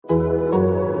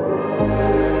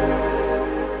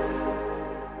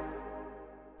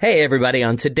Hey everybody,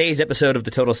 on today's episode of the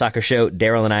Total Soccer Show,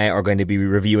 Daryl and I are going to be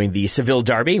reviewing the Seville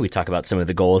derby. We talk about some of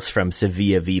the goals from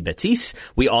Sevilla v Betis.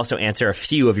 We also answer a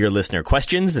few of your listener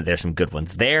questions. There's some good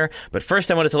ones there. But first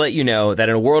I wanted to let you know that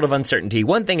in a world of uncertainty,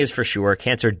 one thing is for sure,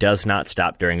 cancer does not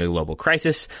stop during a global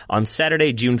crisis. On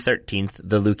Saturday, June 13th,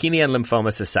 the Leukemia and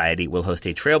Lymphoma Society will host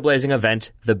a trailblazing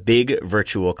event, the Big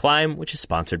Virtual Climb, which is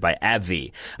sponsored by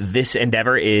AbbVie. This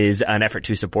endeavor is an effort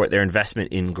to support their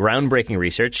investment in groundbreaking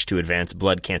research to advance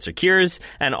blood cancer cures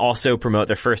and also promote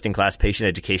their first-in-class patient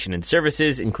education and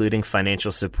services, including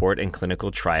financial support and clinical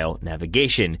trial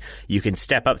navigation. You can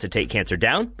step up to take cancer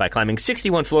down by climbing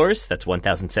 61 floors. That's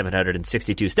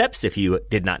 1,762 steps, if you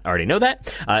did not already know that.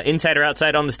 Inside or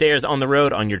outside, on the stairs, on the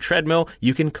road, on your treadmill,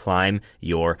 you can climb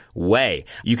your way.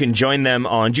 You can join them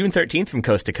on June 13th from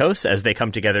coast to coast as they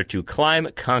come together to climb,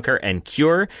 conquer, and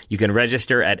cure. You can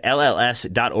register at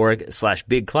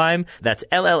lls.org/bigclimb. That's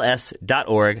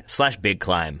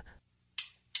lls.org/bigclimb.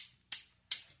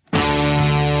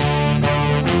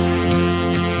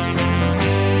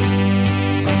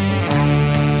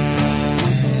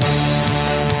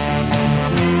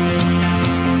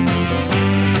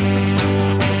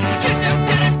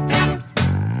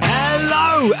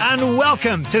 And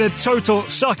welcome to the Total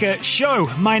Soccer Show.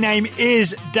 My name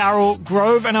is Daryl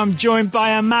Grove and I'm joined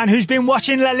by a man who's been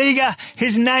watching La Liga.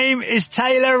 His name is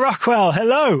Taylor Rockwell.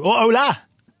 Hello, or hola.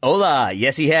 Hola,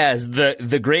 yes he has.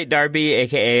 The Great Derby,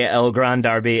 a.k.a. El Gran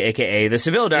Derby, a.k.a. the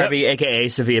Seville Derby, a.k.a.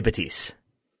 Sevilla Betis.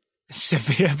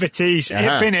 Sevilla Betis.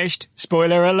 It finished,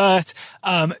 spoiler alert,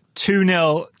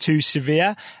 2-0 to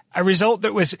Sevilla. A result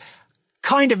that was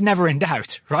kind of never in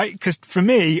doubt, right? Because for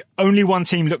me, only one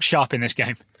team looked sharp in this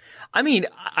game. I mean,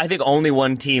 I think only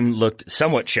one team looked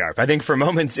somewhat sharp. I think for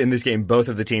moments in this game, both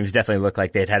of the teams definitely looked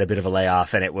like they'd had a bit of a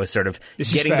layoff, and it was sort of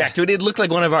getting back to it. It looked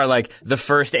like one of our, the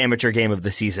first amateur game of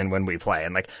the season when we play.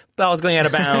 And, balls going out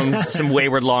of bounds, some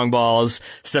wayward long balls,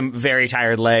 some very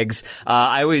tired legs.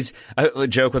 I always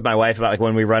joke with my wife about,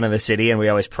 when we run in the city and we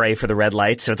always pray for the red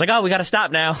lights. So it's we got to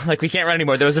stop now. We can't run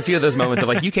anymore. There was a few of those moments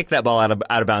of, you kicked that ball out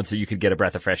of bounds so you could get a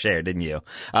breath of fresh air, didn't you?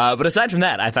 But aside from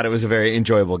that, I thought it was a very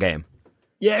enjoyable game.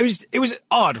 Yeah, it was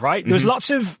odd, right? There was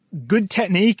lots of good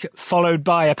technique followed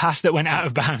by a pass that went out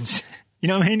of bounds. You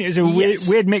know what I mean? It was a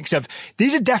weird mix of,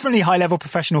 these are definitely high-level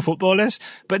professional footballers,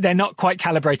 but they're not quite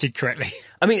calibrated correctly.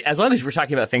 I mean, as long as we're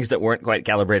talking about things that weren't quite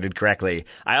calibrated correctly,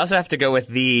 I also have to go with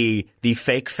the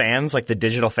fake fans, the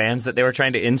digital fans that they were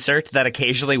trying to insert that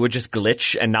occasionally would just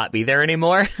glitch and not be there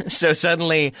anymore. So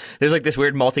suddenly there's this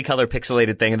weird multicolor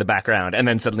pixelated thing in the background, and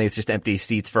then suddenly it's just empty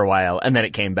seats for a while, and then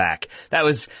it came back. That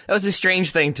was a strange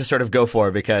thing to sort of go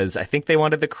for because I think they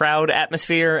wanted the crowd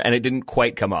atmosphere and it didn't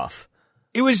quite come off.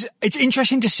 It's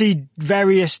interesting to see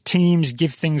various teams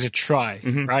give things a try,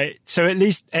 right? So at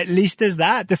least there's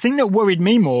that. The thing that worried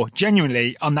me more,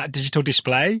 genuinely, on that digital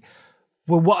display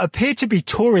were what appeared to be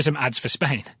tourism ads for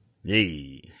Spain.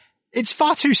 Yay. It's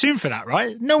far too soon for that,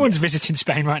 right? No one's visiting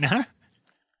Spain right now.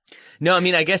 No, I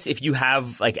mean, I guess if you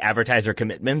have advertiser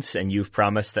commitments and you've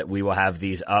promised that we will have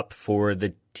these up for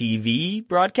the TV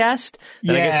broadcast,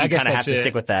 then I guess you kind of have to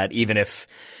stick with that, even if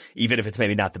it's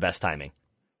maybe not the best timing.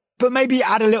 But maybe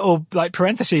add a little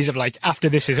parentheses of after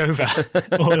this is over,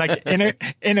 or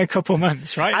in a couple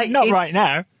months, right? Not right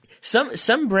now.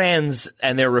 Some brands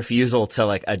and their refusal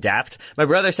to adapt. My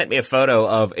brother sent me a photo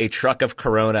of a truck of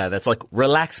Corona that's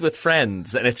relax with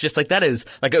friends, and it's just that is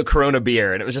a Corona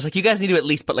beer, and it was just you guys need to at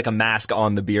least put a mask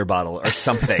on the beer bottle or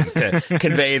something to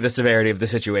convey the severity of the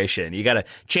situation. You got to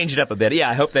change it up a bit.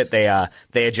 Yeah, I hope that they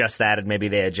adjust that, and maybe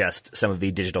they adjust some of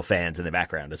the digital fans in the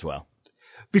background as well.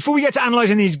 Before we get to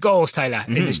analysing these goals, Taylor,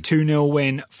 in this 2-0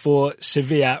 win for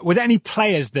Sevilla, were there any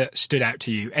players that stood out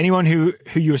to you? Anyone who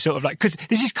you were sort of because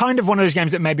this is kind of one of those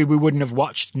games that maybe we wouldn't have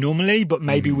watched normally, but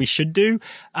maybe we should do.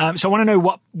 So I want to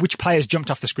know which players jumped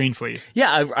off the screen for you.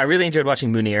 Yeah, I really enjoyed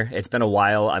watching Munir. It's been a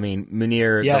while. I mean,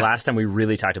 Munir, the last time we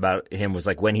really talked about him was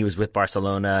when he was with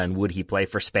Barcelona and would he play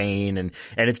for Spain? And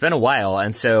it's been a while.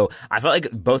 And so I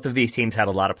felt both of these teams had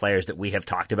a lot of players that we have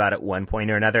talked about at one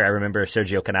point or another. I remember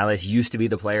Sergio Canales used to be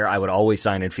the player I would always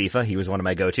sign in FIFA. He was one of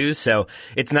my go-tos. So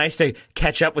it's nice to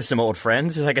catch up with some old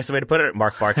friends, is I guess the way to put it.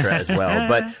 Marc Bartra as well.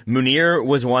 But Munir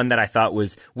was one that I thought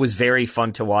was very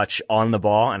fun to watch on the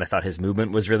ball, and I thought his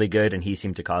movement was really good, and he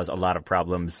seemed to cause a lot of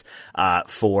problems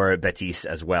for Betis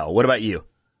as well. What about you?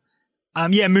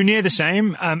 Munir the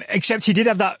same, except he did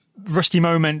have that rusty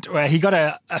moment where he got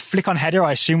a flick on header,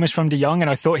 I assume was from De Jong,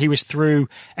 and I thought he was through,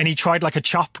 and he tried a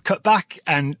chop cutback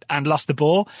and lost the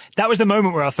ball. That was the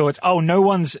moment where I thought, no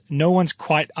one's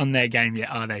quite on their game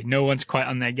yet, are they? No one's quite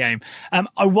on their game.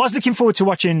 I was looking forward to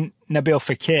watching Nabil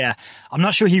Fekir. I'm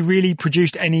not sure he really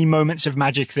produced any moments of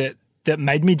magic that that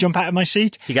made me jump out of my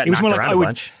seat. He got it was knocked more like around a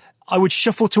bunch. I would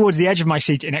shuffle towards the edge of my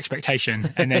seat in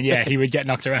expectation, and then he would get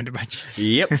knocked around a bunch.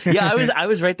 Yep. Yeah, I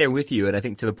was right there with you, and I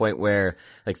think to the point where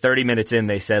like 30 minutes in,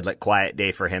 they said like quiet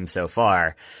day for him so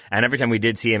far. And every time we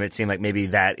did see him, it seemed like maybe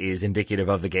that is indicative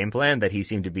of the game plan, that he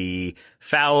seemed to be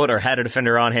fouled or had a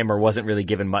defender on him or wasn't really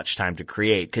given much time to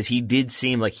create, because he did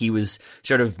seem like he was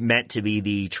sort of meant to be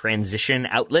the transition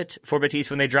outlet for Betis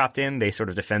when they dropped in. They sort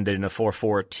of defended in a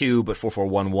 4-4-2, but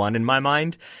 4-4-1-1 in my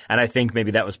mind. And I think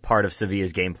maybe that was part of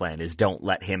Sevilla's game plan, is don't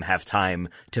let him have time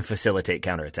to facilitate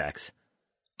counterattacks.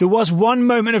 There was one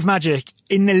moment of magic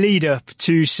in the lead up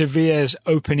to Sevilla's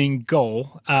opening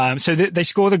goal. So they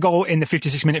score the goal in the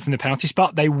 56th minute from the penalty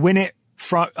spot. They win it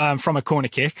from a corner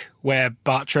kick where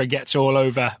Bartra gets all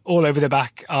over the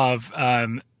back of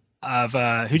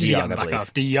who did he get on the back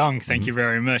of? De Jong, thank you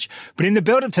very much. But in the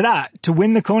build up to that, to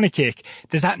win the corner kick,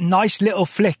 there's that nice little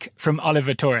flick from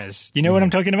Oliver Torres. You know what I'm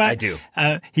talking about? I do.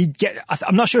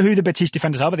 I'm not sure who the Betis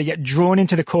defenders are, but they get drawn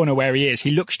into the corner where he is.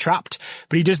 He looks trapped,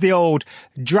 but he does the old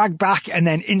drag back and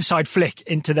then inside flick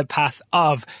into the path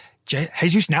of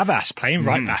Jesus Navas playing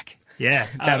right back. Yeah.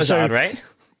 That was odd, right?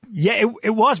 Yeah,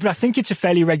 it was, but I think it's a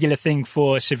fairly regular thing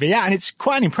for Sevilla, and it's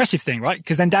quite an impressive thing, right?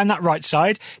 Because then down that right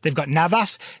side, they've got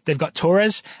Navas, they've got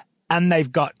Torres, and they've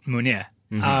got Munir.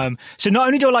 So not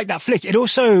only do I like that flick,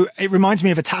 it reminds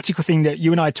me of a tactical thing that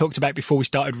you and I talked about before we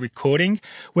started recording,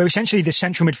 where essentially the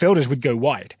central midfielders would go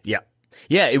wide. Yeah.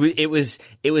 Yeah, it was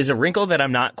a wrinkle that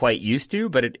I'm not quite used to,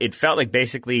 but it felt like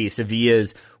basically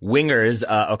Sevilla's wingers,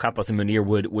 Ocampos and Munir,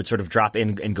 would sort of drop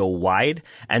in and go wide,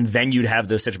 and then you'd have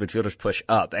those central midfielders push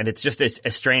up. And it's just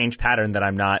a strange pattern that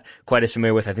I'm not quite as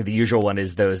familiar with. I think the usual one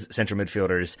is those central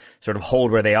midfielders sort of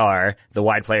hold where they are, the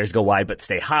wide players go wide but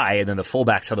stay high, and then the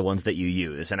fullbacks are the ones that you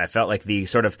use. And I felt like the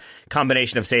sort of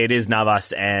combination of, say, it is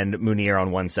Navas and Munir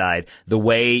on one side, the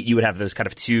way you would have those kind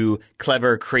of two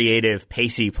clever, creative,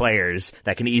 pacey players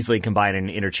that can easily combine and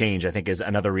interchange, I think is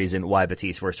another reason why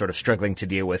Betis were sort of struggling to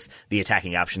deal with the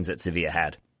attacking options that Sevilla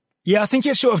had. Yeah, I think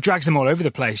it sort of drags them all over the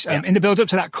place. In the build-up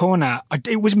to that corner,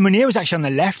 Munir was actually on the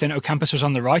left and Ocampos was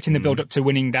on the right in the build-up to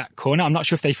winning that corner. I'm not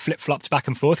sure if they flip-flopped back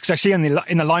and forth, because I see in the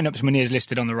lineups Munir's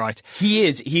listed on the right. He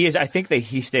is. I think that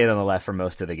he stayed on the left for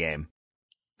most of the game.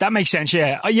 That makes sense,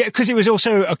 yeah. Because it was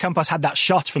also Ocampos had that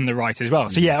shot from the right as well.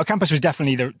 So yeah, Ocampos was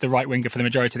definitely the right winger for the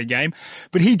majority of the game.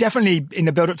 But he definitely, in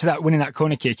the build-up to that winning that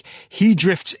corner kick, he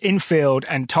drifts infield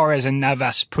and Torres and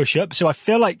Navas push up. So I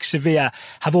feel like Sevilla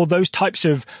have all those types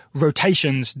of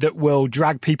rotations that will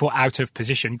drag people out of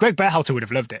position. Greg Berhalter would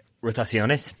have loved it.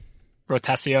 Rotaciones,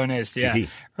 yeah. Sí.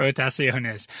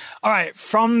 Rotaciones. All right,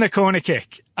 from the corner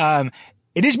kick,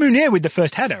 it is Munir with the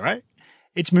first header, right?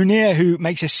 It's Munir who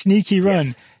makes a sneaky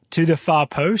run to the far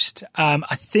post.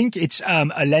 I think it's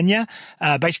Alenya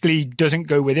basically doesn't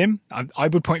go with him. I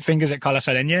would point fingers at Carlos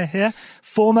Alenya here.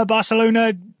 Former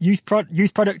Barcelona youth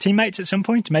product teammates at some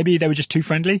point. Maybe they were just too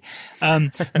friendly.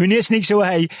 Munir sneaks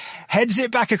away, heads it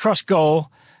back across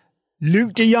goal.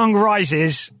 Luke de Jong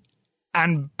rises,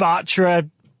 and Bartra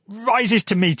rises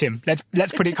to meet him.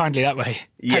 Let's put it kindly that way.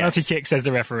 Yes. Penalty kick, says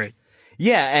the referee.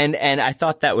 Yeah, and I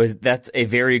thought that's a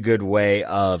very good way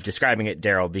of describing it,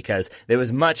 Daryl, because there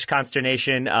was much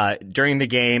consternation during the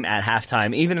game, at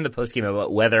halftime, even in the postgame,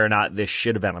 about whether or not this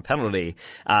should have been a penalty,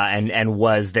 and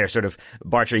was there sort of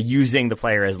Bartra using the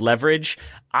player as leverage.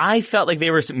 I felt like they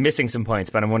were missing some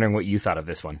points, but I'm wondering what you thought of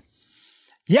this one.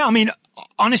 Yeah, I mean,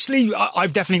 honestly,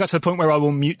 I've definitely got to the point where I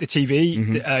will mute the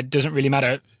TV. Doesn't really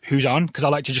matter who's on, because I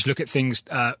like to just look at things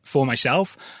for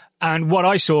myself. And what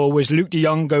I saw was Luke de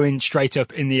Jong going straight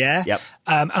up in the air. Yep.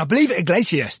 And I believe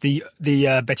Iglesias, the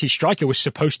Betis striker, was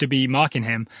supposed to be marking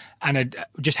him and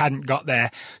just hadn't got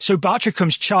there. So Bartra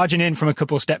comes charging in from a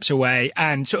couple of steps away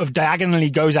and sort of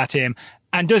diagonally goes at him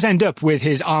and does end up with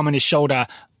his arm and his shoulder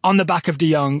on the back of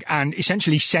de Jong and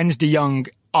essentially sends de Jong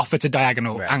off at a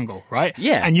diagonal angle, right?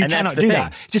 Yeah. And you cannot do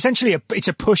that. It's essentially it's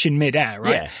a push in midair,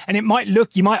 right? Yeah. And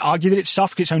you might argue that it's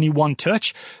soft because it's only one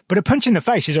touch, but a punch in the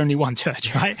face is only one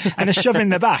touch, right? And a shove in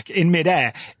the back in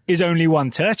midair is only one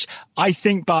touch. I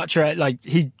think Bartra,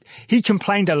 he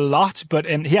complained a lot, but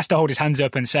he has to hold his hands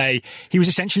up and say he was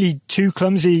essentially too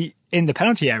clumsy in the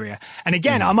penalty area. And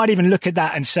again, I might even look at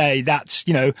that and say that's,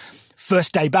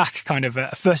 first day back kind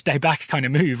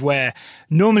of move, where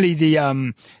normally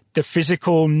the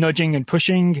physical nudging and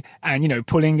pushing and,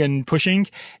 pulling and pushing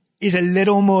is a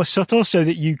little more subtle so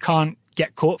that you can't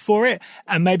get caught for it.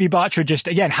 And maybe Bartra just,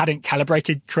 again, hadn't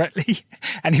calibrated correctly.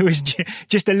 And it was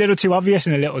just a little too obvious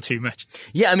and a little too much.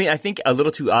 Yeah, I mean, I think a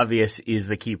little too obvious is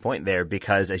the key point there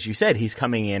because, as you said, he's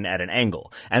coming in at an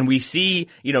angle. And we see,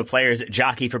 players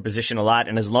jockey for position a lot.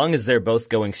 And as long as they're both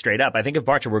going straight up, I think if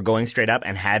Bartra were going straight up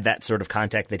and had that sort of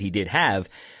contact that he did have,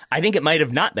 I think it might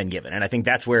have not been given. And I think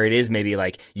that's where it is maybe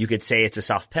like you could say it's a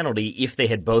soft penalty if they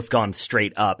had both gone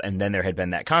straight up and then there had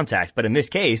been that contact. But in this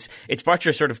case, it's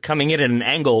Bartra sort of coming in at an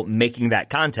angle, making that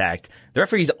contact. The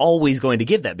referee's always going to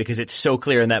give that because it's so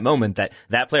clear in that moment that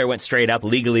that player went straight up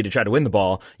legally to try to win the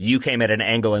ball. You came at an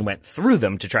angle and went through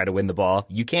them to try to win the ball.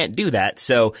 You can't do that.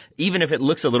 So even if it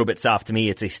looks a little bit soft to me,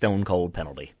 it's a stone cold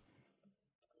penalty.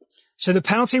 So the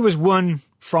penalty was won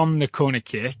from the corner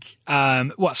kick.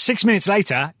 6 minutes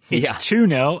later, it's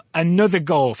 2-0, another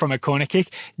goal from a corner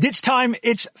kick. This time,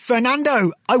 it's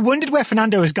Fernando. I wondered where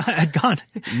Fernando had gone.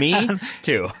 Me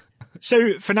too.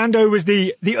 So Fernando was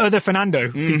the other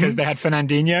Fernando because they had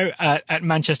Fernandinho at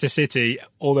Manchester City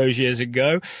all those years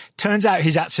ago. Turns out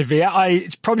he's at Sevilla.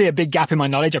 It's probably a big gap in my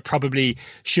knowledge. I probably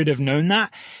should have known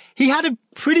that. He had a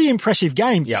pretty impressive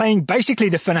game playing basically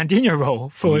the Fernandinho role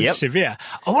for Sevilla.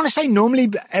 I want to say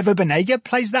normally Ever Banega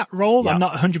plays that role. I'm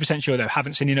not 100% sure though.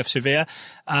 Haven't seen enough Sevilla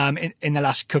in the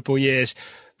last couple of years.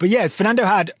 But yeah, Fernando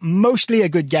had mostly a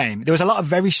good game. There was a lot of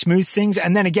very smooth things.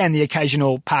 And then again, the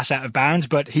occasional pass out of bounds,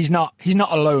 but he's not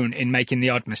alone in making the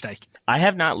odd mistake. I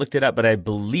have not looked it up, but I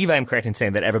believe I'm correct in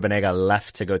saying that Ever Banega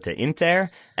left to go to Inter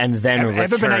and then returned.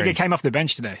 Ever Banega came off the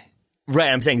bench today.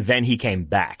 Right, I'm saying then he came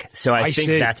back. So I think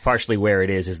that's partially where it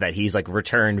is that he's like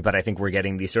returned, but I think we're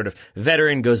getting the sort of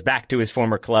veteran goes back to his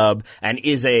former club and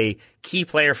is a key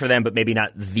player for them, but maybe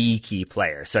not the key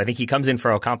player. So I think he comes in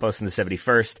for Ocampos in the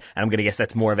 71st, and I'm going to guess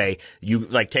that's more of you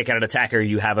like take out an attacker,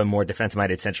 you have a more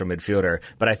defense-minded central midfielder.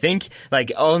 But I think,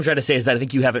 like, all I'm trying to say is that I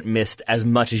think you haven't missed as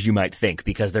much as you might think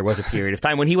because there was a period of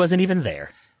time when he wasn't even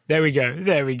there. There we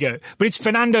go. But it's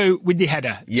Fernando with the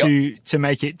header to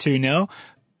make it 2-0.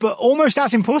 But almost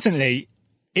as importantly,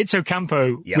 it's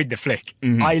Ocampo with the flick.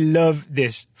 I love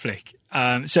this flick.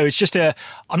 So it's just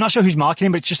I'm not sure who's marking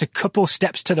him, but it's just a couple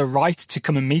steps to the right to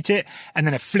come and meet it. And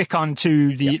then a flick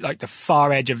onto the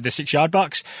far edge of the 6-yard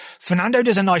box. Fernando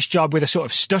does a nice job with a sort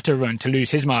of stutter run to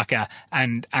lose his marker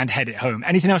and head it home.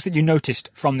 Anything else that you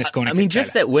noticed from this corner? I mean,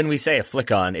 just that when we say a flick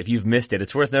on, if you've missed it,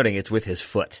 it's worth noting it's with his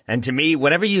foot. And to me,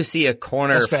 whenever you see a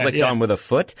corner flicked on with a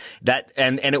foot,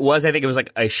 and it was, I think it was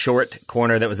like a short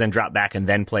corner that was then dropped back and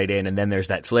then played in, and then there's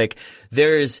that flick.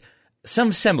 There's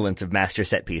some semblance of master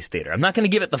set piece theater. I'm not going to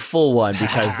give it the full one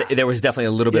because there was definitely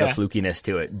a little bit of flukiness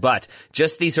to it, but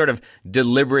just the sort of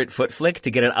deliberate foot flick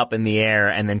to get it up in the air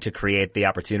and then to create the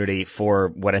opportunity for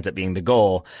what ends up being the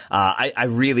goal. I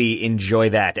really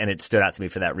enjoy that, and it stood out to me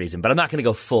for that reason, but I'm not going to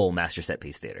go full master set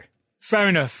piece theater. Fair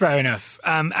enough.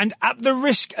 And at the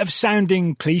risk of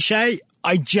sounding cliche,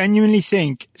 I genuinely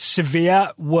think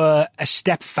Sevilla were a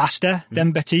step faster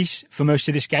than Betis for most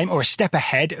of this game, or a step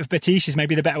ahead of Betis is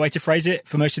maybe the better way to phrase it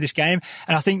for most of this game.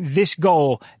 And I think this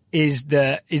goal is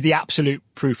the absolute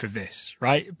proof of this,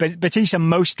 right? But Betis are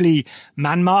mostly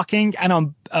man marking, and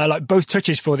on both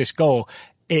touches for this goal,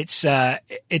 it's that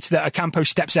Ocampo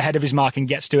steps ahead of his mark and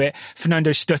gets to it.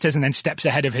 Fernando stutters and then steps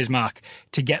ahead of his mark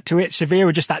to get to it. Sevilla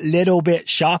were just that little bit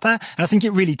sharper, and I think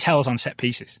it really tells on set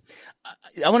pieces.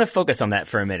 I want to focus on that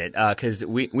for a minute because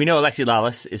we know Alexi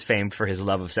Lalas is famed for his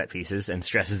love of set pieces and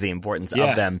stresses the importance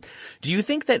of them. Do you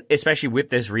think that, especially with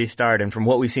this restart and from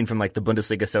what we've seen from like the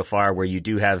Bundesliga so far, where you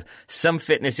do have some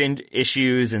fitness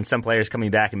issues and some players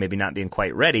coming back and maybe not being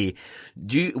quite ready,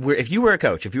 if you were a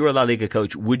coach, if you were a La Liga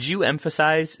coach, would you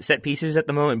emphasize set pieces at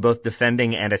the moment, both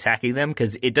defending and attacking them?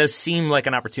 Because it does seem like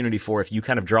an opportunity for, if you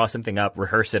kind of draw something up,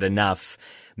 rehearse it enough,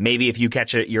 maybe if you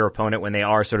catch your opponent when they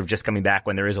are sort of just coming back,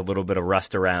 when there is a little bit of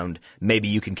rust around, maybe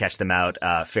you can catch them out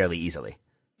fairly easily.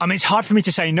 I mean, it's hard for me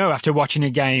to say no after watching a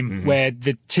game where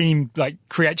the team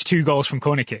creates 2 goals from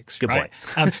corner kicks. Good right?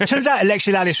 point. Turns out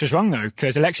Alexi Lalas was wrong though,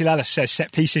 because Alexi Lalas says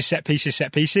set pieces.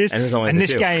 And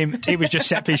this game, it was just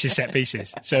set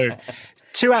pieces. So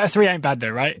 2 out of 3 ain't bad though,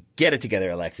 right? Get it together,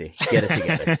 Alexi. Get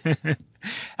it together.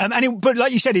 But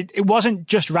like you said, it wasn't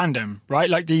just random, right?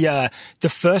 Like the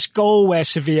first goal where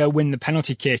Sevilla win the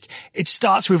penalty kick, it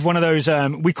starts with one of those,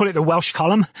 we call it the Welsh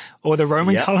column or the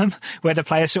Roman column, where the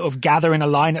players sort of gather in a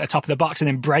line at the top of the box and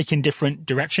then break in different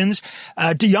directions.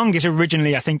 De Jong is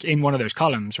originally, I think, in one of those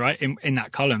columns, right? In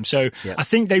that column. So I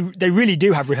think they really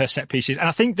do have rehearsed set pieces. And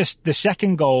I think the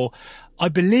second goal I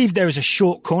believe there is a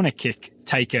short corner kick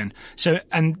taken. So,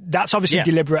 and that's obviously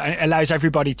deliberate, and it allows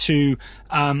everybody to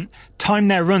time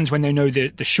their runs when they know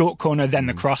the short corner, then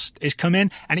the cross is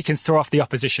coming, and it can throw off the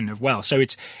opposition as well. So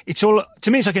it's all,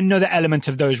 to me, it's like another element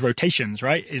of those rotations,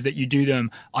 right? Is that you do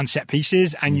them on set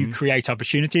pieces and you create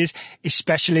opportunities,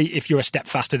 especially if you're a step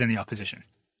faster than the opposition.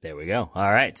 There we go.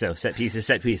 All right. So set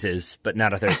pieces, but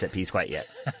not a third set piece quite yet.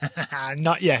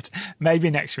 Not yet. Maybe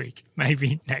next week.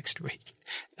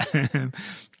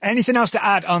 Anything else to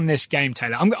add on this game,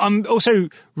 Taylor? I'm also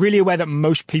really aware that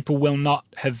most people will not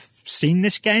have seen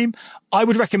this game. I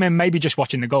would recommend maybe just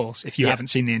watching the goals if you haven't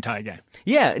seen the entire game.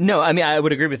 Yeah, no, I mean, I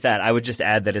would agree with that. I would just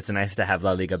add that it's nice to have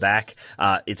La Liga back.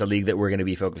 It's a league that we're going to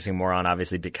be focusing more on,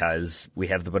 obviously, because we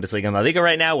have the Bundesliga and La Liga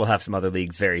right now. We'll have some other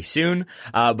leagues very soon.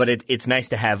 But it's nice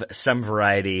to have some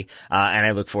variety. And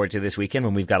I look forward to this weekend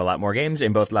when we've got a lot more games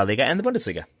in both La Liga and the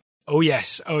Bundesliga. Oh,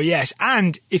 yes.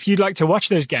 And if you'd like to watch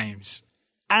those games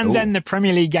and then the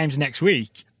Premier League games next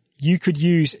week, you could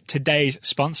use today's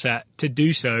sponsor to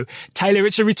do so. Taylor,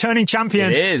 it's a returning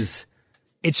champion. It is.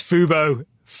 It's Fubo.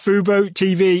 Fubo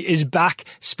TV is back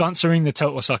sponsoring the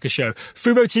Total Soccer Show.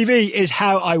 Fubo TV is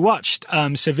how I watched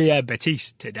Sevilla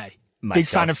Betis today. Big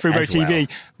fan of Fubo TV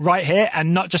right here,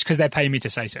 and not just because they're paying me to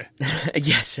say so.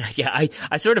 Yes. Yeah. I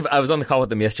was on the call with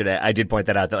them yesterday. I did point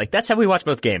that out, that like, that's how we watch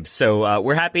both games. So,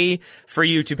 we're happy for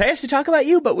you to pay us to talk about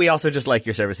you, but we also just like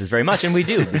your services very much. And we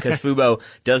do, because Fubo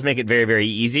does make it very, very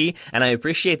easy. And I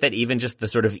appreciate that even just the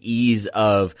sort of ease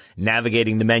of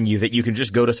navigating the menu, that you can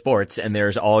just go to sports and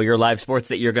there's all your live sports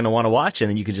that you're going to want to watch. And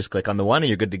then you can just click on the one and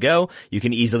you're good to go. You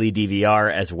can easily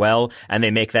DVR as well. And they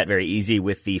make that very easy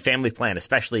with the family plan,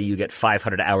 especially. You get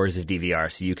 500 hours of DVR,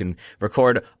 so you can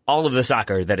record all of the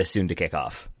soccer that is soon to kick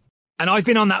off. And I've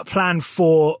been on that plan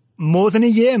for more than a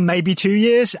year, maybe 2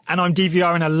 years, and I'm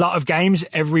DVRing a lot of games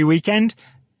every weekend.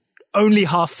 Only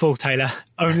half full, Taylor.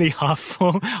 Only half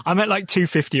full. I'm at like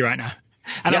 250 right now.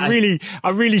 And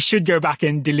I really should go back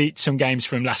and delete some games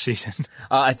from last season.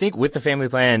 I think with the family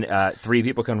plan, 3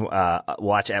 people can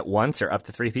watch at once, or up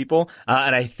to 3 people.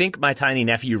 And I think my tiny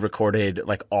nephew recorded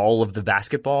like all of the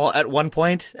basketball at one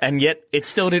point, and yet it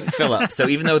still didn't fill up. So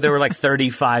even though there were like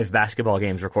 35 basketball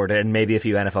games recorded and maybe a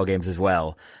few NFL games as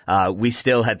well, we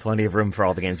still had plenty of room for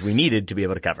all the games we needed to be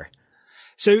able to cover.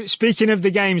 So speaking of the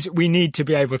games we need to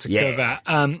be able to cover,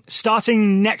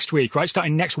 starting next week, right?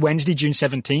 Starting next Wednesday, June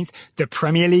 17th, the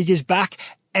Premier League is back.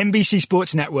 NBC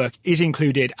Sports Network is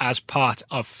included as part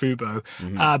of Fubo.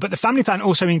 But the family plan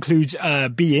also includes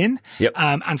beIN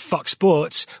and Fox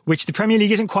Sports, which the Premier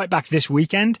League isn't quite back this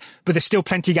weekend, but there's still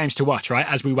plenty of games to watch, right,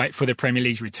 as we wait for the Premier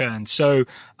League's return. So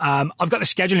I've got the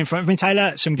schedule in front of me,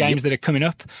 Taylor, some games that are coming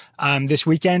up this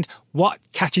weekend. What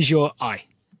catches your eye?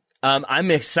 I'm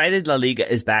excited La Liga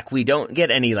is back. We don't get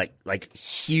any like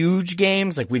huge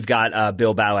games. Like we've got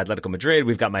Bilbao Atletico Madrid,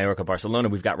 we've got Mallorca Barcelona,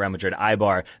 we've got Real Madrid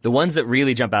Eibar. The ones that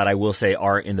really jump out, I will say,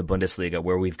 are in the Bundesliga,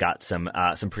 where we've got some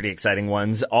pretty exciting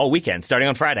ones all weekend. Starting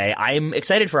on Friday, I'm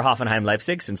excited for Hoffenheim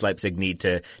Leipzig, since Leipzig need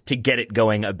to get it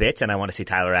going a bit, and I want to see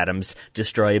Tyler Adams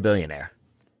destroy a billionaire.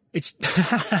 It's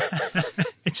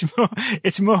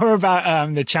more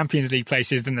about the Champions League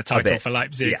places than the title for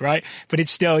Leipzig, right? But it's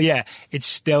still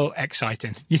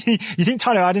exciting. You think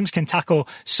Tyler Adams can tackle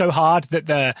so hard that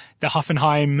the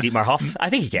Hoffenheim Dietmar Hoff? I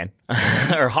think he can.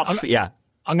 Or Hoff,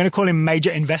 I'm going to call him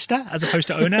major investor as opposed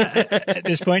to owner at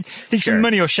this point. Think some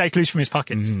money will shake loose from his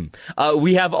pockets.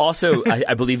 We have also,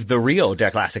 I believe, the real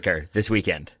Der Klassiker this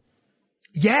weekend.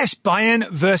 Yes, Bayern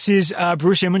versus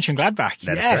Borussia Mönchengladbach.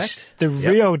 That is correct. The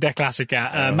real Der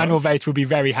Klassiker. Manuel Veit will be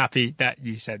very happy that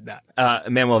you said that.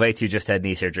 Manuel Veit, who just had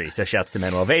knee surgery, so shouts to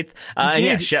Manuel Veit.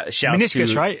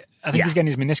 Meniscus, right? I think he's getting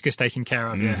his meniscus taken care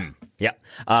of.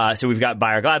 So we've got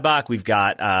Bayer Gladbach, we've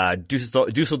got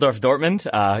Dusseldorf Dortmund.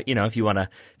 If you want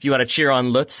to cheer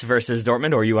on Lutz versus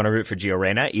Dortmund, or you want to root for Gio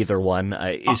Reyna, either one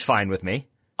is fine with me.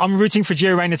 I'm rooting for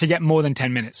Gio Reyna to get more than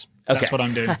 10 minutes. Okay. That's what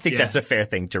I'm doing. I think that's a fair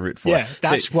thing to root for. Yeah,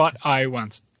 that's what I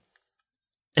want.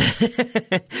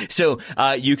 So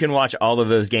you can watch all of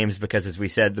those games because, as we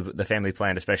said, the family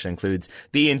plan especially includes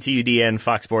beIN, TUDN,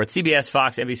 Fox Sports, CBS,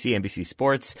 Fox, NBC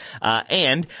Sports,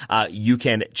 and you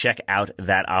can check out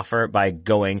that offer by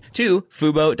going to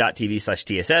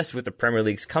fubo.tv/TSS. With the Premier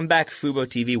League's comeback, Fubo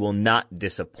TV will not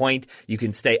disappoint. You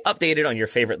can stay updated on your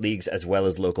favorite leagues as well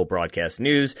as local broadcast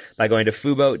news by going to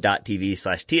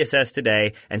fubo.tv/TSS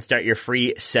today and start your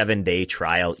free 7-day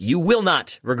trial. You will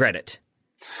not regret it.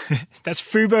 That's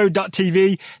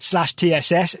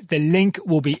fubo.tv/TSS. The link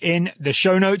will be in the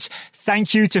show notes.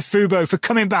 Thank you to Fubo for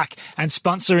coming back and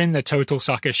sponsoring the Total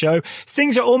Soccer Show.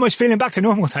 Things are almost feeling back to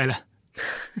normal, Taylor.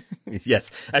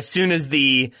 Yes. As soon as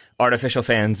the artificial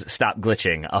fans stop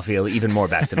glitching, I'll feel even more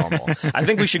back to normal. I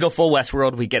think we should go full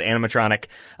Westworld. We get animatronic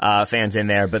fans in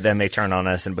there, but then they turn on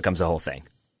us and it becomes a whole thing.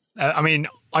 I mean,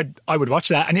 I would watch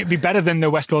that, and it'd be better than the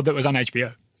Westworld that was on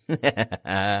HBO.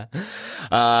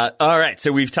 All right.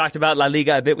 So we've talked about La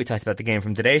Liga a bit. We talked about the game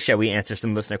from today. Shall we answer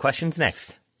some listener questions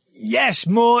next? Yes,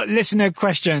 more listener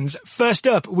questions. First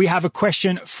up, we have a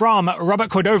question from Robert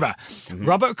Cordova.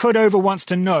 Robert Cordova wants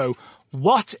to know,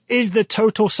 what is the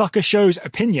Total Soccer Show's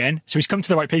opinion? So he's come to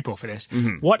the right people for this.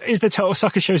 What is the Total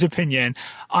Soccer Show's opinion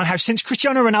on how since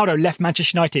Cristiano Ronaldo left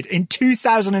Manchester United in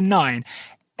 2009,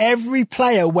 every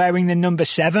player wearing the number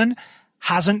 7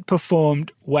 hasn't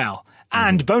performed well?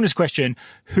 And bonus question,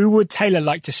 who would Taylor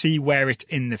like to see wear it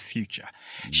in the future?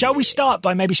 Shall we start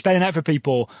by maybe spelling out for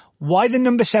people why the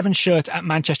number 7 shirt at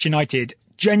Manchester United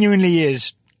genuinely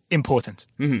is important?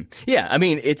 Yeah, I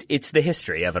mean, it's the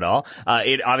history of it all.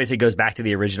 It obviously goes back to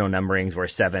the original numberings where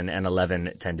 7 and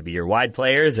 11 tend to be your wide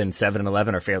players, and 7 and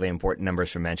 11 are fairly important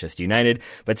numbers for Manchester United.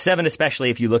 But 7 especially,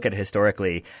 if you look at it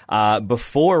historically,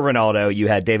 before Ronaldo, you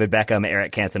had David Beckham,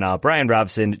 Eric Cantona, Brian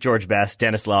Robson, George Best,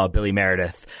 Dennis Law, Billy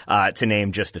Meredith, to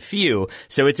name just a few.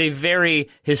 So it's a very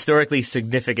historically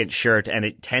significant shirt, and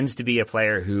it tends to be a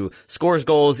player who scores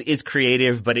goals, is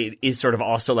creative, but it is sort of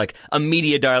also like a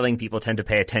media darling people tend to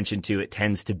pay attention to. It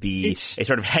tends to be a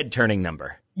sort of head-turning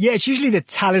number. Yeah, it's usually the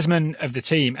talisman of the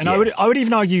team. And I would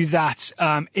even argue that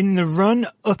in the run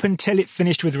up until it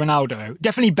finished with Ronaldo,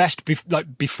 definitely best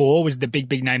before was the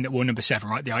big name that wore number 7,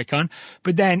 right? The icon.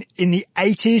 But then in the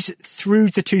 80s through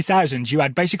the 2000s, you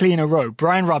had basically in a row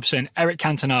Brian Robson, Eric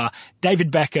Cantona,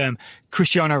 David Beckham,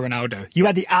 Cristiano Ronaldo. You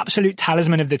had the absolute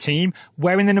talisman of the team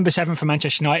wearing the number 7 for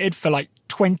Manchester United for like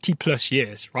 20 plus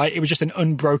years, right? It was just an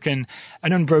unbroken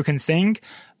thing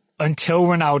until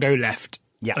Ronaldo left.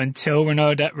 Yeah. Until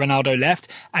Ronaldo left,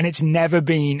 and it's never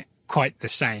been quite the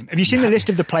same. Have you seen the list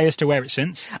of the players to wear it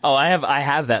since? Oh, I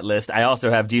have that list. I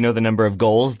also have, do you know the number of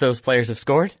goals those players have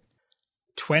scored?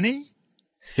 20?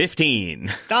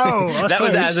 15. Oh, that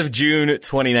was as of June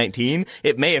 2019.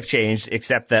 It may have changed,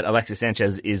 except that Alexis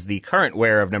Sanchez is the current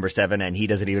wearer of number 7, and he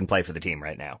doesn't even play for the team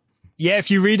right now. Yeah,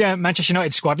 if you read a Manchester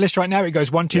United squad list right now, it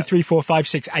goes 1, 2, 3, 4, 5,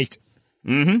 6, 8.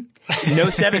 No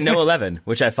 7, no 11,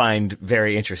 which I find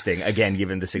very interesting, again,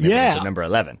 given the significance of number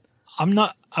 11. I'm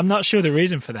not sure the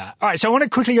reason for that. All right, so I want to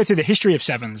quickly go through the history of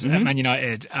 7s at Man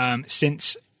United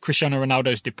since Cristiano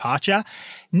Ronaldo's departure.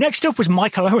 Next up was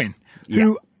Michael Owen,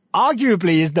 who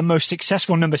arguably is the most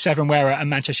successful number 7 wearer at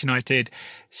Manchester United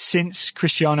since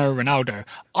Cristiano Ronaldo.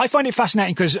 I find it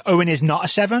fascinating because Owen is not a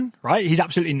 7, right? He's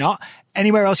absolutely not.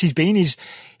 Anywhere else he's been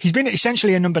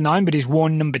essentially a number 9, but he's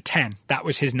worn number 10. That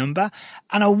was his number.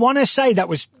 And I want to say that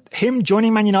was him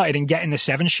joining Man United and getting the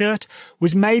 7 shirt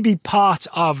was maybe part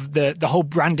of the whole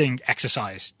branding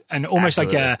exercise, and almost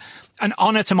like an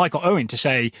honor to Michael Owen to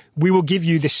say, we will give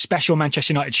you this special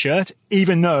Manchester United shirt,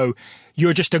 even though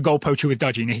you're just a goal poacher with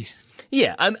dodgy knees.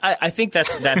 Yeah, I think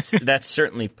that's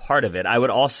certainly part of it. I would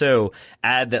also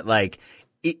add that, like,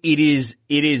 it is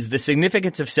the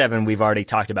significance of 7 we've already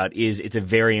talked about it's a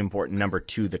very important number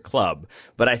to the club.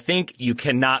 But I think you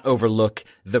cannot overlook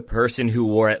the person who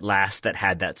wore it last that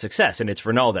had that success, and it's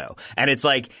Ronaldo. And it's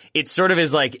like, it sort of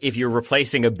is like if you're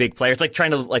replacing a big player, it's like trying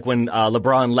to, like when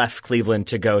LeBron left Cleveland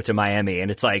to go to Miami,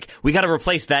 and it's like, we got to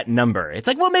replace that number. It's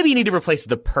like, well, maybe you need to replace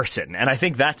the person. And I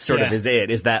think that sort of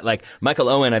is that like Michael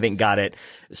Owen, I think, got it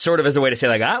sort of as a way to say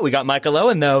like, we got Michael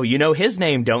Owen though, you know his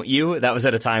name, don't you? That was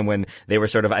at a time when they were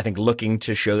sort of, I think, looking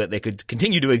to show that they could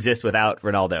continue to exist without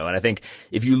Ronaldo. And I think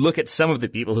if you look at some of the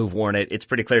people who've worn it, it's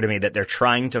pretty clear to me that they're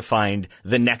trying to find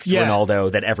the next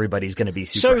Ronaldo that everybody's going to be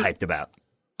super hyped about.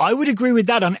 I would agree with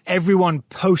that on everyone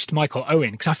post Michael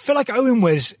Owen, because I feel like Owen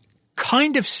was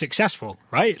kind of successful,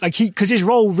 right? Like because his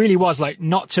role really was like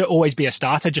not to always be a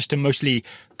starter, just to mostly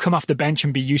come off the bench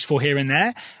and be useful here and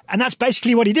there. And that's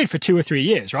basically what he did for 2 or 3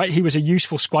 years, right? He was a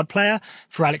useful squad player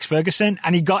for Alex Ferguson,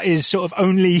 and he got his sort of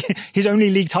his only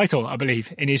league title, I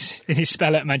believe, in his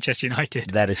spell at Manchester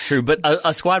United. That is true. But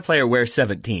a squad player wears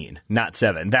 17, not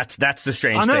 7. That's the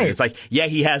strange thing. It's like, yeah,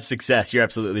 he has success. You're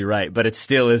absolutely right. But it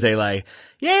still is a like,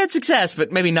 yeah, it's success,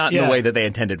 but maybe not in the way that they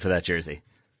intended for that jersey.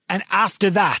 And after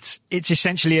that, it's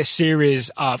essentially a series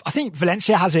of, I think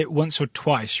Valencia has it once or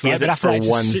twice, right? He has it for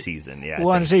one season, yeah.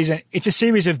 One season. It's a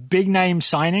series of big name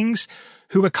signings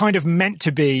who are kind of meant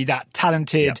to be that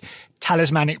talented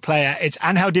talismanic player. It's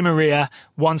Angel Di Maria,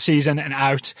 1 season and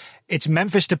out. It's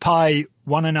Memphis Depay,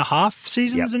 1.5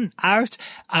 seasons and out.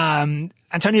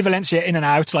 Antonio Valencia in and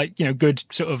out, like, good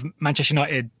sort of Manchester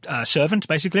United servant,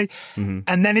 basically. Mm-hmm.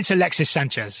 And then it's Alexis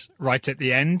Sanchez right at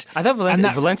the end. I thought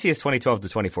Valencia is 2012 to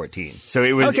 2014. So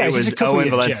it was Owen,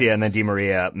 Valencia, and then Di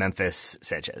Maria, Memphis,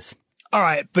 Sanchez. All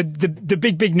right, but the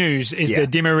big news is the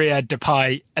Di Maria,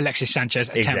 Depay, Alexis Sanchez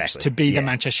attempts to be the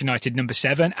Manchester United number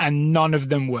 7, and none of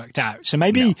them worked out. So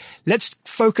maybe let's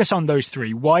focus on those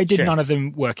 3. Why did none of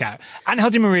them work out? Angel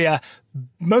Di Maria,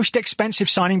 most expensive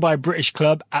signing by a British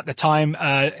club at the time.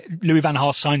 Louis van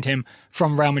Gaal signed him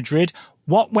from Real Madrid.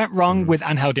 What went wrong with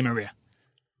Angel Di Maria?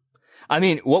 I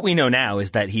mean, what we know now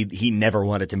is that he never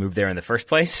wanted to move there in the first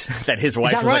place. That his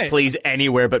wife was like, please,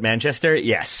 anywhere but Manchester.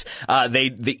 Yes. They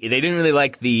didn't really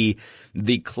like the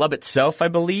club itself, I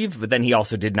believe, but then he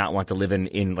also did not want to live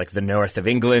in like the north of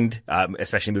England,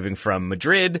 especially moving from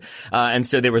Madrid. And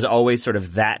so there was always sort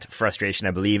of that frustration,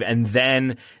 I believe. And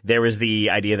then there was the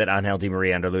idea that Angel Di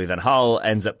Maria under Louis van Gaal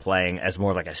ends up playing as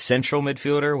more like a central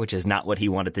midfielder, which is not what he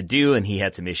wanted to do. And he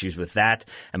had some issues with that.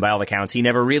 And by all accounts, he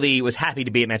never really was happy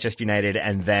to be at Manchester United.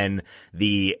 And then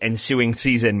the ensuing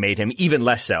season made him even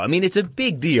less so. I mean, it's a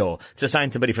big deal to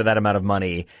sign somebody for that amount of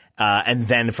money. And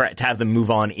then to have them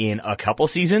move on in a couple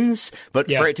seasons, but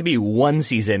for it to be 1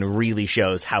 season really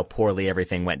shows how poorly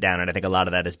everything went down. And I think a lot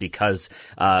of that is because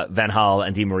Van Gaal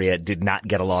and Di Maria did not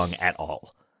get along at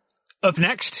all. Up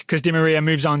next, because Di Maria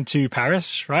moves on to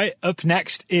Paris, right? Up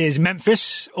next is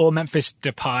Memphis, or Memphis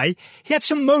Depay. He had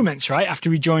some moments, right,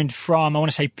 after he joined from, I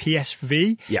want to say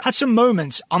PSV. Yeah. Had some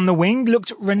moments on the wing,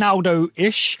 looked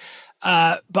Ronaldo-ish.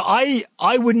 But I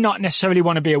would not necessarily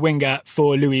want to be a winger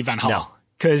for Louis van Gaal. No.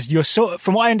 Because you're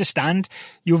from what I understand,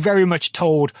 you're very much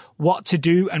told what to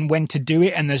do and when to do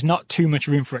it, and there's not too much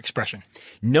room for expression.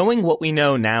 Knowing what we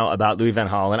know now about Louis van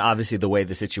Gaal and obviously the way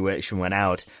the situation went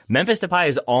out, Memphis Depay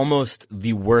is almost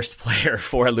the worst player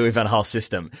for a Louis van Gaal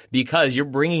system, because you're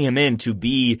bringing him in to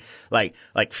be like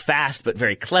fast but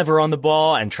very clever on the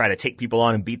ball and try to take people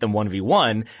on and beat them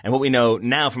 1v1. And what we know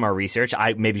now from our research,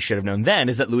 I maybe should have known then,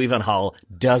 is that Louis van Gaal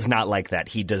does not like that.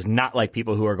 He does not like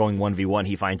people who are going 1v1.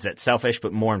 He finds that selfish,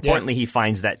 but more importantly, he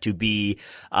finds that to be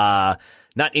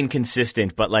not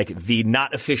inconsistent, but like the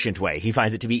not efficient way. He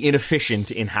finds it to be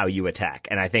inefficient in how you attack.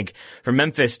 And I think for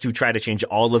Memphis to try to change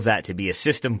all of that to be a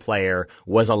system player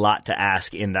was a lot to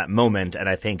ask in that moment. And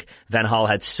I think Van Gaal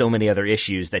had so many other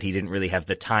issues that he didn't really have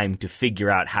the time to figure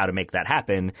out how to make that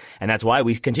happen. And that's why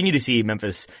we continue to see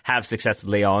Memphis have success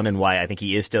with Lyon, and why I think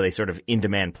he is still a sort of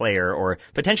in-demand player, or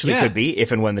potentially could be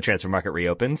if and when the transfer market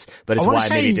reopens. But it's why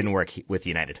maybe it didn't work with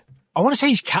United. I want to say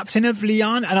he's captain of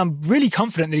Lyon, and I'm really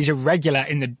confident that he's a regular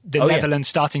in the Netherlands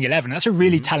starting 11. That's a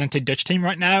really talented Dutch team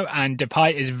right now, and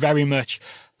Depay is very much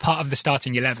part of the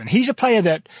starting 11. He's a player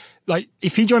that, like,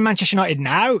 if he joined Manchester United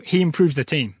now, he improves the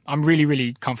team. I'm really,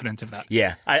 really confident of that.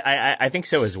 Yeah, I think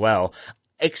so as well.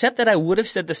 Except that I would have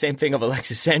said the same thing of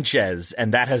Alexis Sanchez,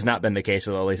 and that has not been the case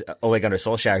with Ole Gunnar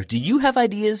Solskjaer. Do you have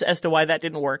ideas as to why that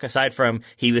didn't work, aside from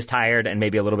he was tired and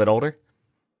maybe a little bit older?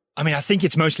 I mean, I think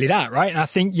it's mostly that, right? And I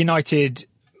think United,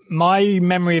 my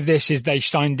memory of this is they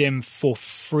signed him for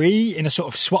free in a sort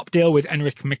of swap deal with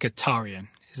Henrik Mkhitaryan.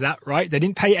 Is that right? They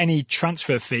didn't pay any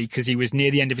transfer fee because he was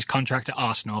near the end of his contract at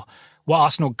Arsenal. What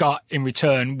Arsenal got in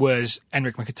return was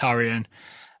Henrik Mkhitaryan.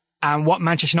 And what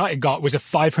Manchester United got was a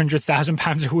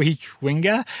 £500,000 a week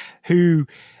winger who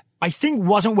I think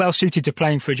wasn't well suited to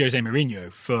playing for Jose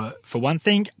Mourinho, for one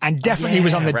thing, and definitely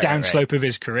was on the downslope of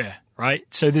his career. Right.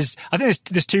 So I think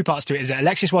there's 2 parts to it, is that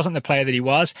Alexis wasn't the player that he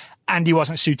was, and he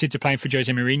wasn't suited to playing for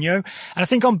Jose Mourinho. And I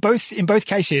think in both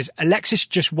cases, Alexis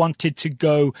just wanted to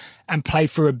go and play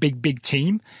for a big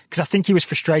team, because I think he was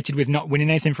frustrated with not winning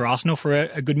anything for Arsenal for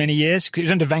a good many years, because it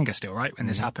was under Wenger still, right, when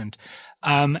this happened.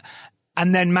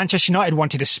 And then Manchester United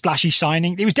wanted a splashy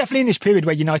signing. It was definitely in this period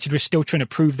where United was still trying to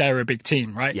prove they were a big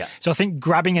team, right? Yeah. So I think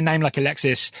grabbing a name like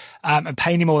Alexis and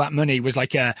paying him all that money was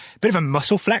like a bit of a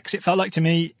muscle flex, it felt like to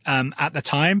me at the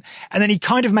time. And then he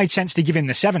kind of made sense to give him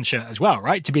the 7 shirt as well,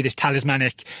 right? To be this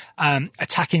talismanic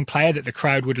attacking player that the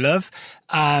crowd would love.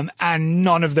 And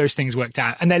none of those things worked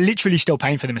out. And they're literally still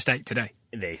paying for the mistake today.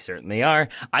 They certainly are.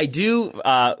 I do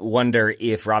wonder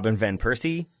if Robin van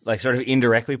Persie like sort of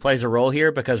indirectly plays a role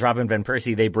here because Robin van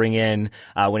Persie, they bring in,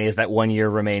 when he has that 1 year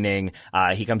remaining,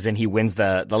 he comes in, he wins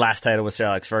the last title with Sir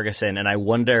Alex Ferguson. And I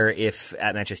wonder if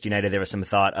at Manchester United there was some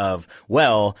thought of,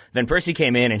 well, Van Persie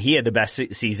came in and he had the best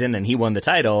season and he won the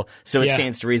title. So it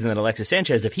stands to reason that Alexis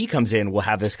Sanchez, if he comes in, will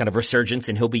have this kind of resurgence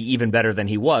and he'll be even better than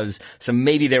he was. So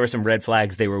maybe there were some red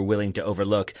flags they were willing to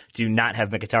overlook to not have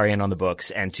Mkhitaryan on the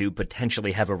books and to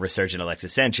potentially have a resurgent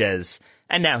Alexis Sanchez.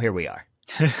 And now here we are.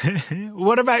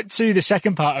 What about to the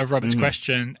second part of Robert's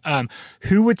question?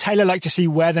 Who would Taylor like to see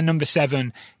wear the number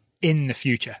 7 in the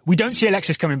future? We don't see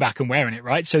Alexis coming back and wearing it,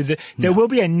 right? So there will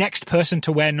be a next person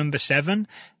to wear number 7.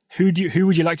 Who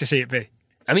would you like to see it be?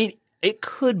 I mean, it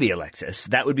could be Alexis.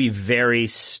 That would be very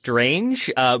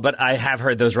strange. But I have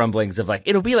heard those rumblings of like,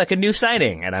 it'll be like a new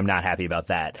signing, and I'm not happy about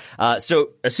that.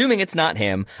 So assuming it's not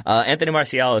him, Anthony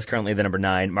Martial is currently the number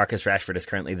 9. Marcus Rashford is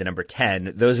currently the number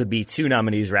 10. Those would be 2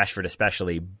 nominees, Rashford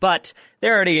especially, but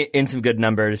they're already in some good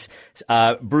numbers.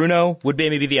 Bruno would be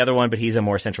maybe the other one, but he's a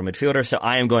more central midfielder. So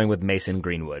I am going with Mason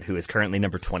Greenwood, who is currently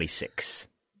number 26.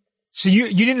 So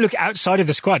you didn't look outside of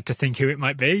the squad to think who it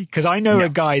might be? Because I know a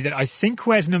guy that I think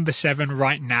wears number 7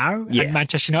 right now, and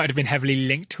Manchester United have been heavily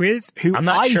linked with. Who I'm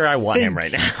not sure I want him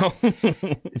right now.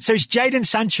 So it's Jadon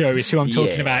Sancho is who I'm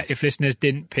talking about, if listeners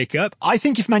didn't pick up. I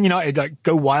think if Man United like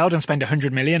go wild and spend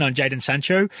 100 million on Jadon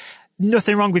Sancho,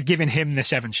 nothing wrong with giving him the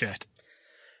 7 shirt.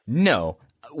 No.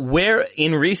 Where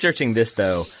in researching this,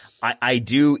 though,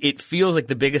 it feels like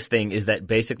the biggest thing is that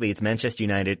basically it's Manchester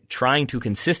United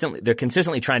they're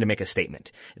consistently trying to make a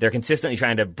statement. They're consistently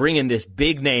trying to bring in this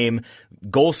big name,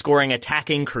 goal scoring,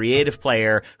 attacking, creative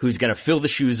player who's going to fill the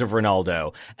shoes of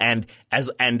Ronaldo. And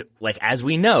as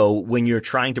we know, when you're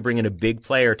trying to bring in a big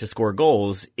player to score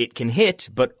goals, it can hit,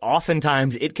 but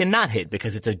oftentimes it cannot hit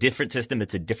because it's a different system,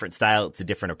 it's a different style, it's a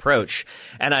different approach.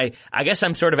 And I guess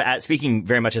I'm sort of speaking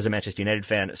very much as a Manchester United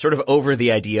fan, sort of over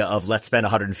the idea of let's spend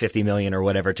 150 million or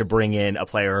whatever to bring in a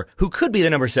player who could be the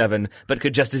number 7, but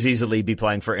could just as easily be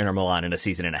playing for Inter Milan in a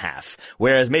season and a half.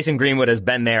 Whereas Mason Greenwood has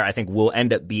been there, I think will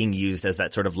end up being used as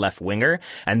that sort of left winger,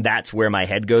 and that's where my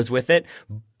head goes with it.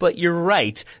 But you're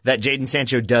right that Jadon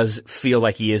Sancho does feel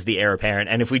like he is the heir apparent,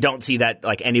 and if we don't see that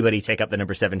like anybody take up the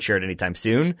number 7 shirt anytime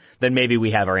soon, then maybe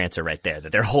we have our answer right there,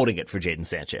 that they're holding it for Jadon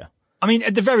Sancho. I mean,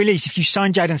 at the very least, if you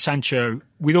sign Jadon Sancho,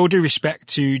 with all due respect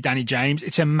to Danny James,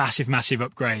 it's a massive, massive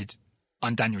upgrade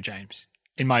on Daniel James,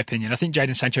 in my opinion. I think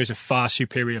Jadon Sancho is a far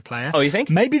superior player. Oh, you think?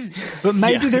 Maybe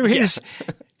there is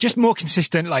just more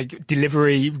consistent, like,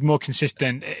 delivery, more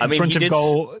consistent front of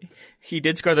goal. He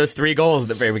did score those 3 goals at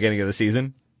the very beginning of the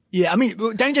season. Yeah, I mean,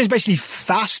 Danny James is basically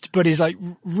fast, but is like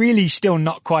really still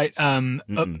not quite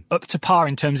up to par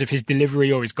in terms of his delivery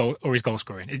or his goal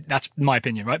scoring. That's my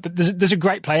opinion, right? But there's a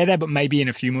great player there, but maybe in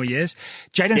a few more years.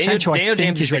 Daniel Sancho, I think,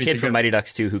 James is ready to go. the kid from Mighty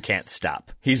Ducks 2 who can't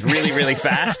stop. He's really, really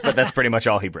fast, but that's pretty much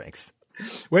all he brings.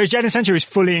 Whereas Jadon Sancho is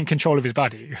fully in control of his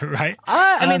body, right?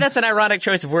 I mean, that's an ironic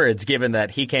choice of words, given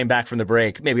that he came back from the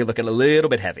break, maybe looking a little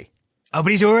bit heavy. Oh,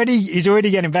 but he's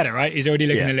already getting better, right? He's already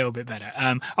looking a little bit better.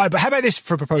 All right, but how about this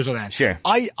for a proposal then? Sure.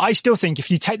 I still think if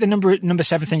you take the number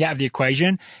 7 thing out of the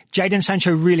equation, Jadon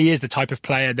Sancho really is the type of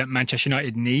player that Manchester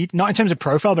United need, not in terms of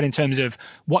profile, but in terms of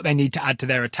what they need to add to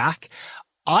their attack.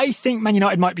 I think Man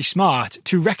United might be smart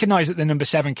to recognise that the number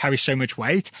 7 carries so much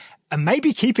weight and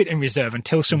maybe keep it in reserve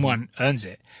until someone earns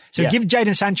it. So give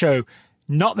Jadon Sancho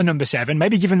not the number 7,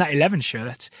 maybe give him that 11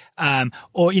 shirt,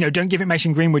 or, don't give it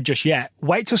Mason Greenwood just yet.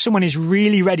 Wait till someone is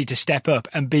really ready to step up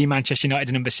and be Manchester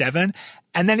United's number 7.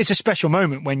 And then it's a special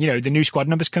moment when, the new squad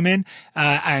numbers come in,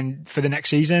 and for the next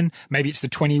season, maybe it's the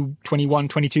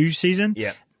 2021-22 season.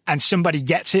 Yeah. And somebody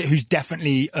gets it who's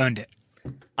definitely earned it.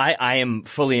 I am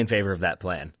fully in favor of that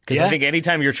plan. Because I think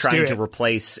anytime you're trying to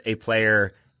replace a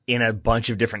player in a bunch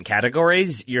of different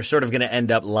categories, you're sort of going to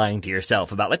end up lying to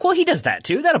yourself about like, well, he does that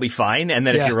too. That'll be fine. And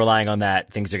then if you're relying on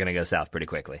that, things are going to go south pretty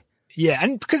quickly. Yeah.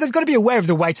 And because they've got to be aware of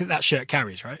the weight that shirt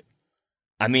carries, right?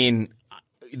 I mean,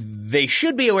 they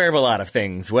should be aware of a lot of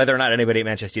things. Whether or not anybody at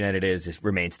Manchester United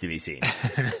remains to be seen.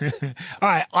 All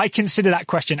right. I consider that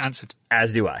question answered.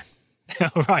 As do I.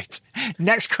 All right.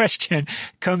 Next question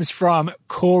comes from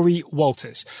Corey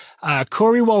Walters.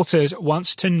 Corey Walters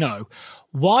wants to know,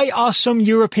 why are some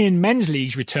European men's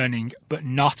leagues returning, but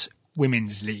not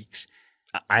women's leagues?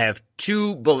 I have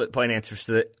 2 bullet point answers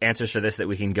for this that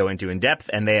we can go into in depth,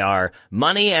 and they are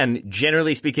money and,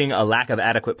 generally speaking, a lack of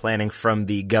adequate planning from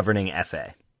the governing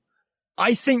FA.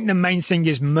 I think the main thing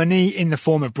is money in the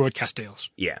form of broadcast deals.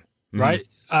 Yeah. Right?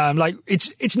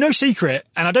 It's no secret,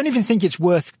 and I don't even think it's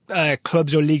worth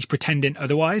clubs or leagues pretending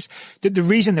otherwise, that the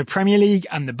reason the Premier League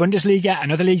and the Bundesliga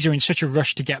and other leagues are in such a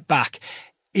rush to get back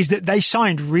is that they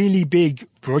signed really big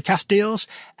broadcast deals.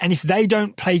 And if they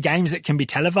don't play games that can be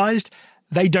televised,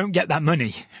 they don't get that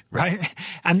money, right?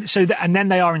 And so, and then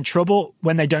they are in trouble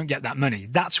when they don't get that money.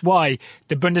 That's why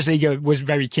the Bundesliga was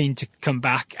very keen to come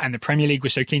back, and the Premier League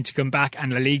was so keen to come back,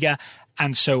 and La Liga,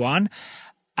 and so on.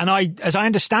 And as I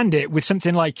understand it, with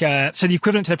something like, so the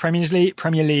equivalent to the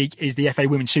Premier League is the FA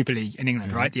Women's Super League in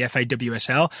England, right? The FA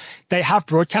WSL. They have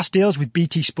broadcast deals with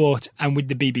BT Sport and with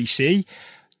the BBC.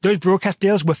 Those broadcast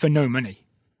deals were for no money,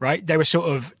 right? They were sort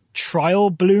of trial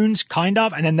balloons, kind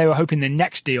of, and then they were hoping the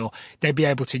next deal they'd be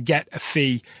able to get a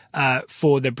fee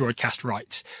for the broadcast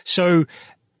rights. So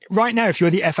right now, if you're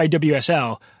the FA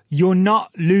WSL, you're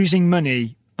not losing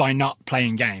money by not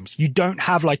playing games. You don't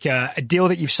have like a deal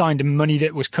that you've signed and money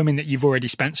that was coming that you've already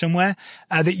spent somewhere,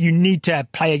 that you need to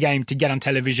play a game to get on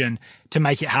television to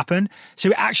make it happen. So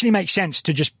it actually makes sense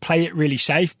to just play it really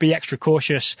safe, be extra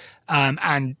cautious,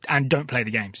 and don't play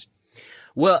the games.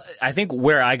 Well, I think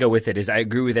where I go with it is I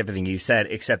agree with everything you said,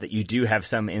 except that you do have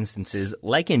some instances,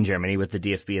 like in Germany with the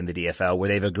DFB and the DFL, where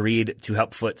they've agreed to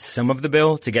help foot some of the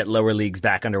bill to get lower leagues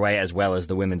back underway, as well as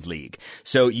the women's league.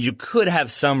 So you could have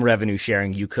some revenue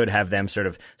sharing. You could have them sort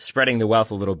of spreading the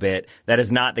wealth a little bit. That is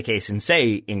not the case in,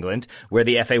 say, England, where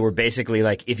the FA were basically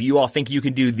like, if you all think you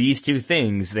can do these two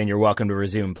things, then you're welcome to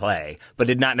resume play, but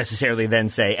did not necessarily then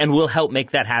say, and we'll help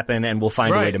make that happen, and we'll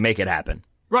find a way to make it happen.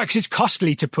 Right, because it's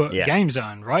costly to put games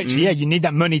on, right? So, you need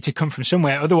that money to come from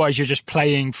somewhere. Otherwise, you're just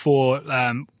playing for,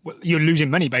 you're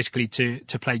losing money, basically, to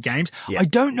play games. Yeah. I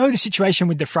don't know the situation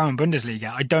with the Frauen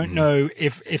Bundesliga. I don't know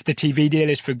if the TV deal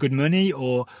is for good money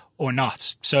or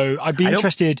not. So I'd be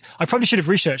interested. I probably should have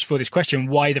researched for this question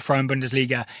why the Frauen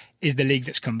Bundesliga is the league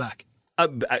that's come back.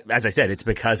 As I said, it's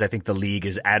because I think the league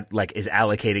is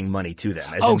allocating money to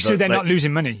them. So they're not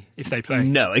losing money if they play.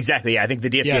 No, exactly. I think the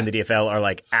DFB and the DFL are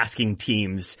like asking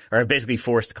teams, or have basically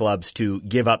forced clubs to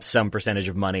give up some percentage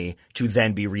of money to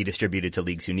then be redistributed to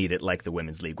leagues who need it, like the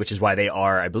women's league, which is why they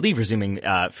are, I believe, resuming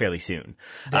fairly soon.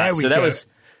 There we go.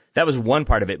 That was one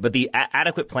part of it, but the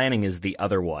adequate planning is the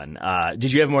other one.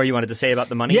 Did you have more you wanted to say about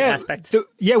the money aspect? One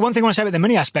thing I want to say about the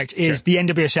money aspect is the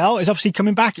NWSL is obviously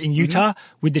coming back in Utah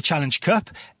with the Challenge Cup.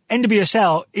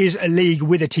 NWSL is a league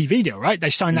with a TV deal, right? They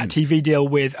signed that TV deal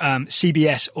with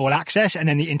CBS All Access, and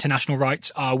then the international rights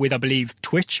are with, I believe,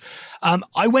 Twitch.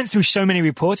 I went through so many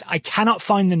reports. I cannot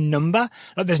find the number.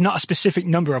 Like, there's not a specific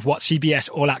number of what CBS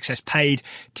All Access paid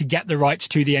to get the rights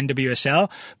to the NWSL,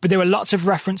 but there were lots of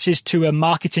references to a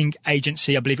marketing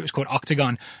agency, I believe it was called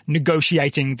Octagon,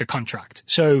 negotiating the contract.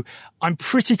 So I'm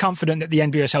pretty confident that the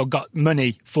NWSL got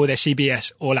money for their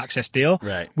CBS All Access deal,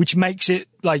 which makes it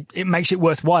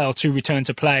worthwhile to return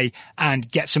to play and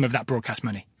get some of that broadcast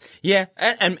money. Yeah,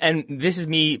 and this is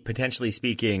me potentially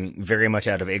speaking very much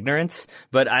out of ignorance,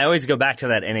 but I always go back to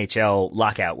that NHL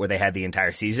lockout where they had the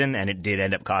entire season, and it did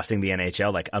end up costing the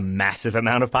NHL like a massive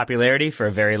amount of popularity for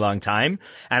a very long time.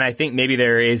 And I think maybe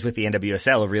there is with the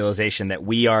NWSL a realization that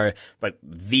we are like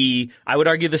I would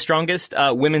argue the strongest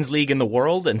women's league in the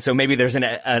world, and so maybe there's an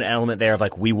element there of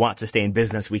like, we want to stay in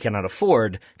business, we cannot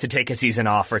afford to take a season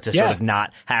off or to sort of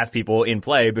not have people in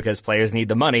play, because players need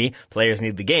the money, players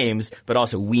need the games, but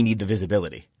also we need the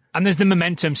visibility. And there's the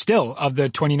momentum still of the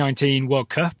 2019 World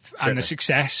Cup and the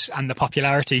success and the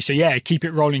popularity. So keep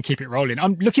it rolling, keep it rolling.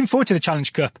 I'm looking forward to the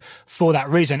Challenge Cup for that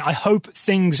reason. I hope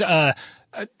things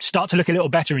start to look a little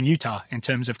better in Utah in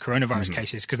terms of coronavirus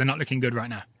cases, because they're not looking good right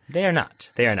now. They are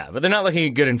not. But they're not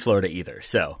looking good in Florida either.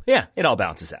 So it all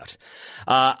balances out.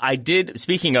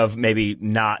 Speaking of maybe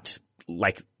not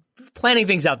like planning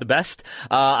things out the best,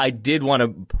 I did want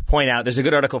to point out, there's a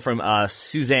good article from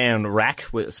Suzanne Rack,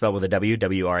 spelled with a W,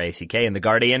 W-R-A-C-K, in The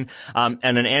Guardian, and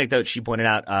an anecdote she pointed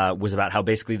out was about how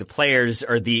basically the players,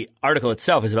 or the article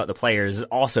itself is about the players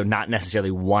also not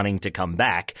necessarily wanting to come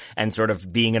back and sort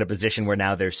of being in a position where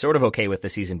now they're sort of okay with the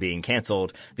season being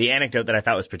canceled. The anecdote that I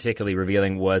thought was particularly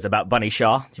revealing was about Bunny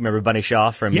Shaw. Do you remember Bunny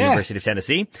Shaw from University of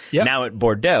Tennessee? Yep. Now at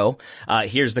Bordeaux.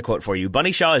 Here's the quote for you.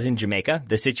 Bunny Shaw is in Jamaica.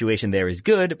 The situation there is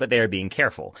good, but they are being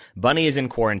careful. Bunny is in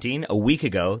quarantine. A week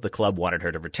ago, the club wanted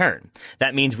her to return.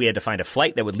 That means we had to find a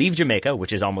flight that would leave Jamaica,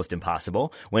 which is almost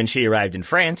impossible. When she arrived in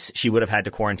France, she would have had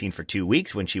to quarantine for 2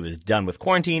 weeks. When she was done with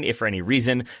quarantine, if for any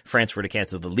reason France were to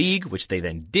cancel the league, which they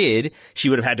then did, she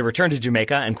would have had to return to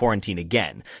Jamaica and quarantine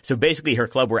again. So basically her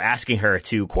club were asking her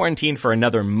to quarantine for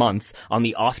another month on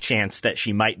the off chance that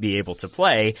she might be able to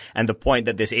play. And the point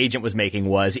that this agent was making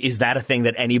was, is that a thing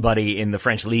that anybody in the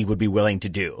French league would be willing to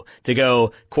do? To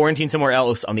go quarantine somewhere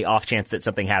else on the off chance that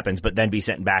something happens, but then be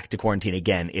sent back to quarantine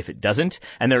again if it doesn't.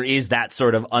 And there is that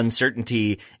sort of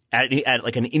uncertainty at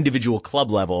like an individual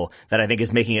club level that I think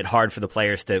is making it hard for the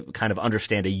players to kind of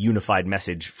understand a unified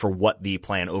message for what the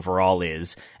plan overall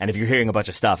is. And if you're hearing a bunch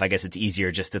of stuff, I guess it's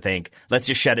easier just to think, let's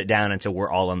just shut it down until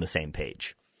we're all on the same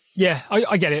page. Yeah,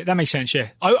 I get it. That makes sense, yeah.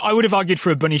 I would have argued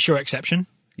for a Bunny Shaw exception.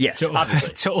 Yes,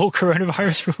 obviously. To all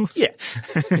coronavirus rules. Yeah.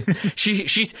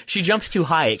 She jumps too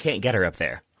high. It can't get her up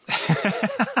there.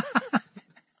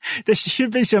 There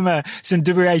should be some WHO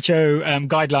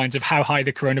guidelines of how high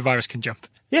the coronavirus can jump.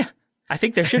 Yeah, I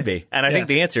think there should be. And I think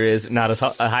the answer is not as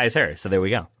high as her. So there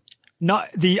we go. I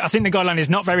think the guideline is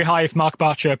not very high if Mark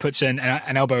Bartra puts an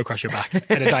elbow across your back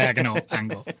at a diagonal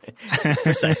angle.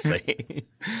 Precisely.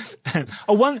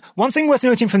 One thing worth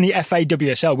noting from the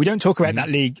FAWSL, we don't talk about that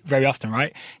league very often,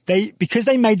 right? Because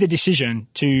they made the decision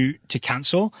to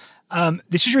cancel.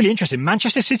 This was really interesting.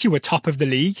 Manchester City were top of the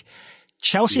league.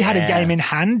 Chelsea had a game in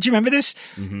hand. Do you remember this?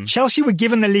 Mm-hmm. Chelsea were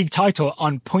given the league title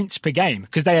on points per game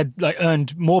because they had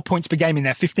earned more points per game in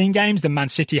their 15 games than Man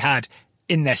City had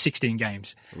in their 16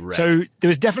 games. Right. So there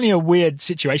was definitely a weird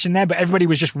situation there, but everybody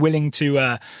was just willing to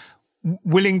I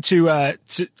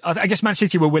guess Man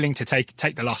City were willing to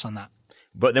take the loss on that.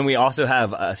 But then we also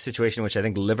have a situation in which I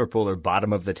think Liverpool are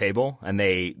bottom of the table, and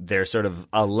there's sort of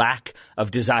a lack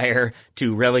of desire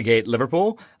to relegate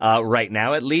Liverpool right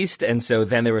now, at least. And so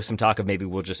then there was some talk of maybe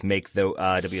we'll just make the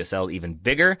WSL even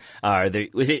bigger.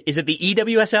 Is it the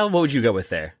EWSL? What would you go with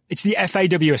there? It's the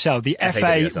FAWSL, the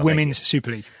FA Women's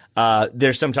Super League.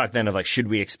 There's some talk then of like, should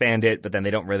we expand it? But then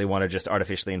they don't really want to just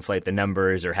artificially inflate the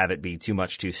numbers or have it be too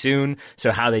much too soon.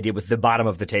 So how they did with the bottom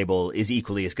of the table is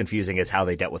equally as confusing as how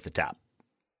they dealt with the top.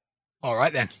 All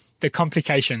right, then. The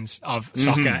complications of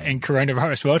soccer in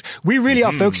coronavirus world. We really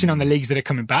are focusing on the leagues that are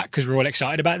coming back because we're all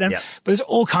excited about them. Yep. But there's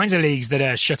all kinds of leagues that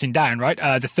are shutting down, right?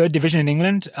 The third division in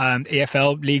England,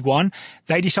 EFL League One,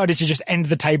 they decided to just end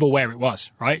the table where it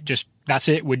was, right? Just that's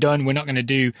it. We're done. We're not going to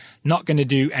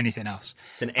do anything else.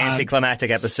 It's an anticlimactic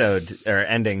episode or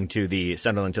ending to the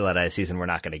Sunderland till that season we're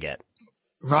not going to get.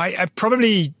 Right.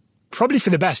 Probably for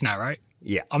the best now, right?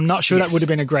 Yeah, I'm not sure that would have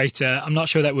been a great. I'm not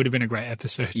sure that would have been a great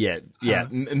episode. Yeah.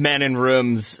 Men in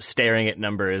rooms staring at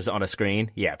numbers on a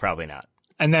screen. Yeah, probably not.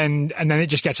 And then it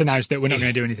just gets announced that we're not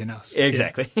going to do anything else.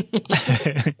 Exactly.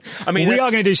 Yeah. I mean, we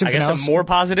are going to do something else. A more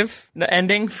positive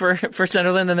ending for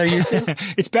Sunderland than they're used to.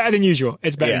 It's better than usual.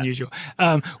 Than usual.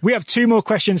 We have 2 more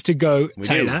questions to go,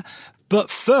 Taylor. But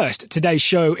first, today's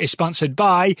show is sponsored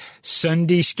by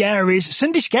Sunday Scaries.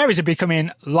 Sunday Scaries are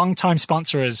becoming long-time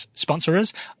sponsors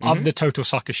of the Total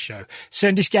Soccer Show.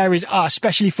 Sunday Scaries are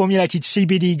specially formulated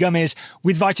CBD gummies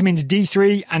with vitamins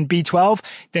D3 and B12.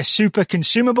 They're super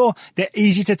consumable. They're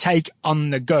easy to take on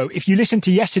the go. If you listened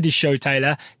to yesterday's show,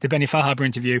 Taylor, the Benny Feilhaber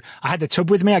interview, I had the tub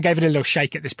with me. I gave it a little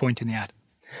shake at this point in the ad.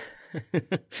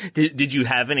 Did you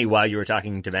have any while you were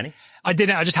talking to Benny? I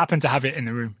didn't. I just happened to have it in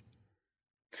the room.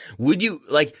 Would you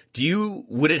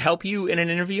would it help you in an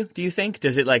interview, do you think?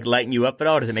 Does it lighten you up at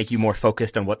all? Does it make you more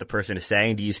focused on what the person is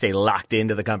saying? Do you stay locked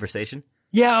into the conversation?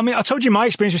 Yeah, I mean, I told you my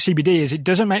experience with CBD is it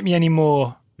doesn't make me any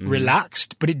more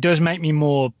relaxed, but it does make me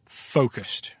more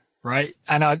focused, right?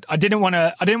 And I didn't want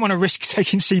to risk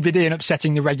taking CBD and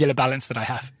upsetting the regular balance that I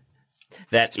have.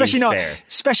 Especially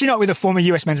not with a former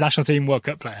US men's national team World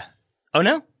Cup player. Oh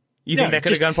no? You think that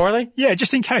could have gone poorly? Yeah,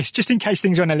 just in case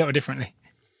things went a little differently.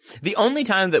 The only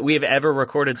time that we have ever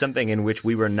recorded something in which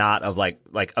we were not of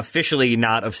officially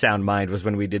not of sound mind was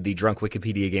when we did the Drunk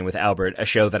Wikipedia game with Albert, a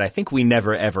show that I think we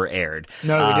never ever aired.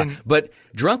 No, we didn't. But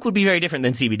Drunk would be very different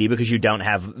than CBD because you don't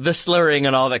have the slurring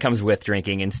and all that comes with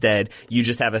drinking. Instead, you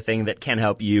just have a thing that can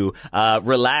help you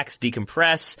relax,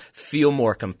 decompress, feel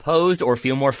more composed, or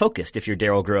feel more focused if you're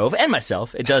Daryl Grove and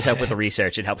myself. It does help with the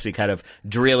research. It helps me kind of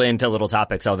drill into little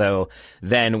topics, although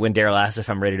then when Daryl asks if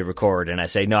I'm ready to record and I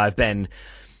say, no, I've been...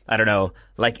 I don't know,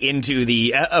 into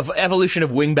the evolution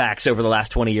of wingbacks over the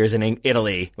last 20 years in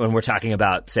Italy when we're talking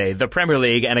about, say, the Premier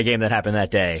League and a game that happened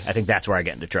that day. I think that's where I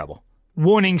get into trouble.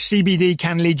 Warning, CBD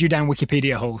can lead you down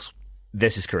Wikipedia holes.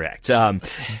 This is correct.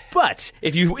 But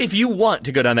if you want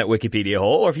to go down that Wikipedia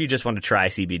hole, or if you just want to try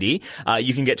CBD,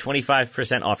 you can get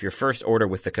 25% off your first order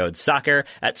with the code SOCCER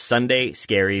at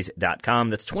SundayScaries.com.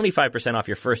 That's 25% off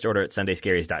your first order at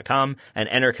SundayScaries.com and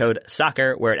enter code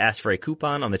SOCCER where it asks for a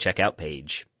coupon on the checkout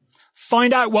page.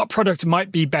 Find out what product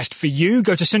might be best for you.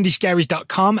 Go to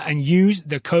SundayScaries.com and use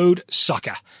the code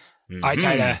SOCCER. All right,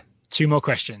 Taylor, 2 more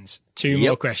questions.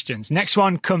 More questions. Next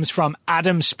one comes from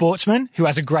Adam Sportsman, who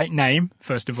has a great name,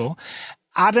 first of all.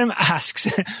 Adam asks,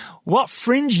 what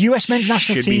fringe US men's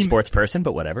national Should team... be sports person,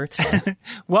 but whatever. It's fine.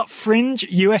 What fringe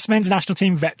US men's national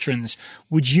team veterans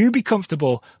would you be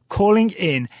comfortable calling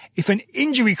in if an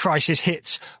injury crisis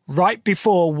hits right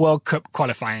before World Cup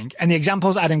qualifying? And the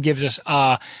examples Adam gives us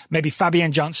are maybe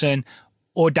Fabian Johnson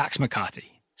or Dax McCarty.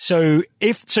 So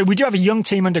we do have a young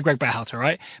team under Greg Berhalter,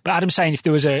 right? But Adam's saying if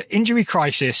there was an injury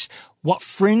crisis, what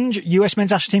fringe US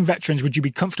men's national team veterans would you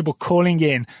be comfortable calling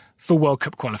in for World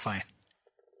Cup qualifying?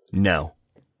 No.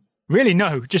 Really?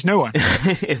 No, just no one.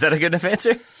 Is that a good enough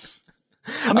answer?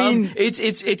 I mean,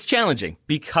 it's challenging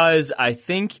because I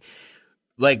think,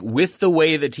 like, with the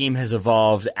way the team has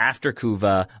evolved after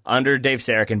Kuva, under Dave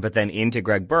Sarachan, but then into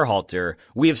Greg Berhalter,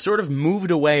 we have sort of moved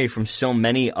away from so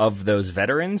many of those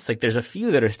veterans. Like, there's a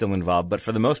few that are still involved, but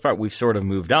for the most part, we've sort of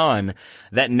moved on.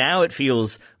 That now it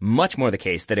feels much more the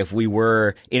case that if we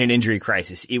were in an injury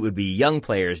crisis, it would be young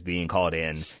players being called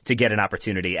in to get an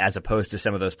opportunity, as opposed to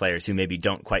some of those players who maybe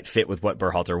don't quite fit with what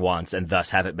Berhalter wants and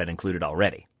thus haven't been included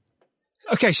already.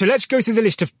 Okay, so let's go through the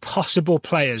list of possible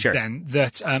players then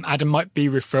that Adam might be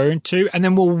referring to, and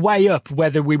then we'll weigh up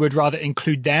whether we would rather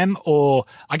include them or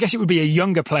I guess it would be a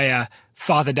younger player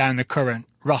farther down the current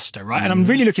roster, right? And I'm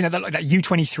really looking at that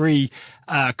U23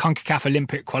 CONCACAF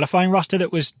Olympic qualifying roster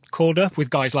that was called up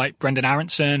with guys like Brendan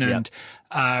Aronson and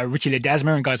Richie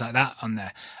Ledesma and guys like that on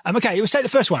there. Okay, let's take the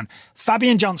first one.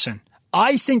 Fabian Johnson.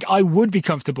 I think I would be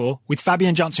comfortable with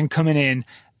Fabian Johnson coming in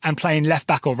and playing left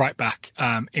back or right back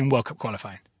in World Cup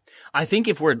qualifying. I think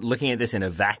if we're looking at this in a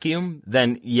vacuum,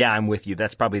 then yeah, I'm with you.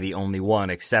 That's probably the only one,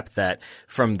 except that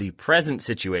from the present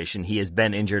situation, he has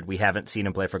been injured. We haven't seen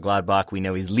him play for Gladbach. We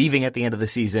know he's leaving at the end of the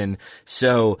season.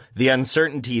 So the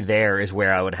uncertainty there is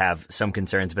where I would have some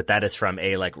concerns, but that is from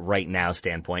a right now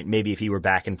standpoint. Maybe if he were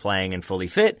back and playing and fully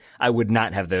fit, I would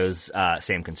not have those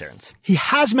same concerns. He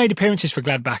has made appearances for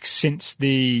Gladbach since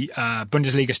the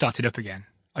Bundesliga started up again.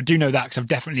 I do know that because I've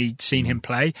definitely seen him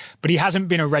play, but he hasn't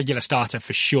been a regular starter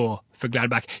for sure for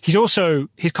Gladbach.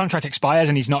 His contract expires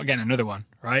and he's not getting another one,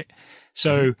 right?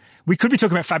 So we could be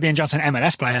talking about Fabian Johnson,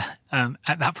 MLS player,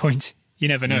 at that point. You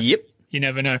never know. Yep. You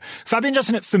never know. Fabian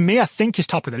Johnson, for me, I think is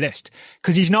top of the list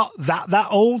because he's not that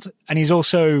old and he's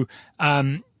also,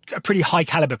 a pretty high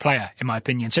caliber player in my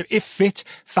opinion. So if fit,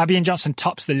 Fabian Johnson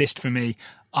tops the list for me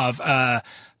of,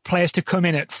 players to come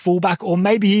in at fullback or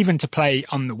maybe even to play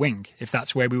on the wing, if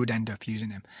that's where we would end up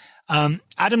using him.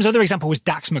 Adam's other example was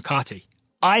Dax McCarty.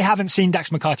 I haven't seen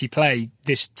Dax McCarty play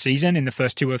this season in the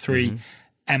first 2 or 3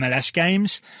 MLS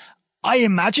games. I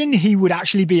imagine he would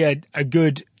actually be a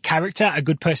good character, a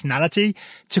good personality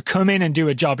to come in and do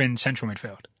a job in central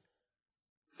midfield.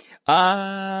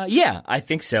 Yeah, I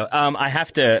think so. I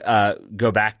have to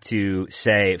go back to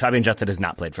say Fabian Johnson has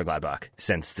not played for Gladbach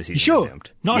since the season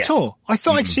resumed. Not at all. I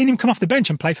thought I'd seen him come off the bench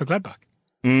and play for Gladbach.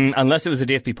 Unless it was a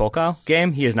DFB Pokal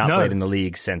game, he has not played in the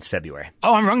league since February.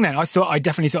 Oh, I'm wrong then. I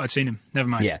definitely thought I'd seen him. Never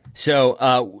mind. Yeah. So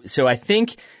I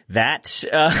think that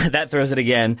that throws it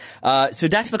again. So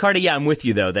Dax McCarty, yeah, I'm with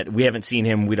you though that we haven't seen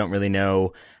him. We don't really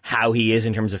know how he is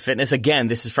in terms of fitness. Again,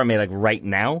 this is from a right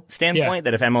now standpoint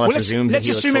that if MLS resumes, let's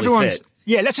assume everyone's fit.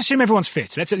 Yeah, let's assume everyone's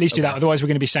fit. Let's at least do that. Otherwise, we're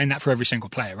going to be saying that for every single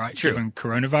player, right? True. Given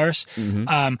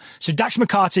coronavirus. So Dax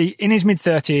McCarty in his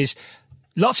mid-30s.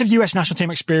 Lots of US national team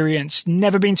experience,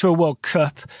 never been to a World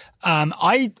Cup.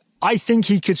 I think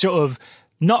he could sort of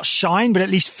not shine, but at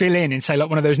least fill in and say like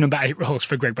one of those number 8 roles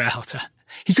for Greg Berhalter.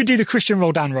 He could do the Christian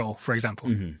Roldan role, for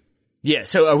example. Yeah.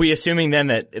 So are we assuming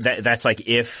then that's like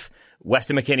if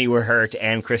Weston McKennie were hurt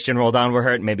and Christian Roldan were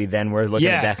hurt, maybe then we're looking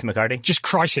at Dax McCarty? Just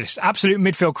crisis, absolute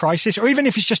midfield crisis. Or even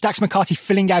if it's just Dax McCarty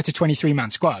filling out a 23-man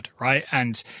squad, right?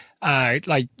 And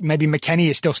maybe McKennie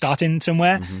is still starting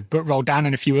somewhere, but Roldan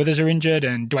and a few others are injured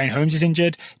and Dwayne Holmes is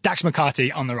injured. Dax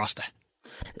McCarty on the roster.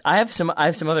 I have some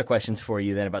other questions for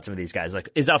you then about some of these guys. Like,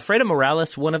 is Alfredo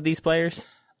Morales one of these players?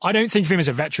 I don't think of him as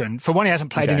a veteran. For one, he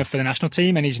hasn't played enough for the national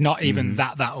team and he's not even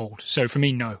that old. So for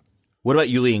me, no. What about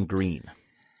Julian Green?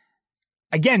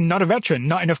 Again, not a veteran,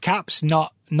 not enough caps,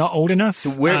 not old enough.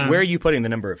 So where are you putting the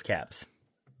number of caps?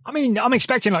 I mean, I'm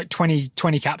expecting like 20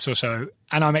 caps or so,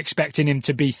 and I'm expecting him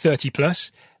to be 30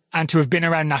 plus and to have been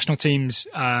around national teams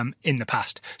in the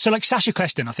past. So like Sasha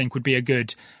Kleston, I think would be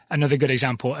another good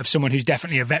example of someone who's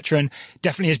definitely a veteran,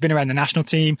 definitely has been around the national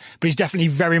team, but he's definitely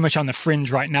very much on the fringe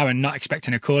right now and not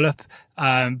expecting a call-up.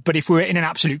 But if we were in an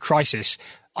absolute crisis,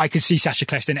 I could see Sasha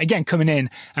Kleston, again, coming in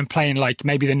and playing like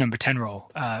maybe the number 10 role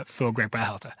for Greg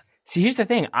Berhalter. See, here's the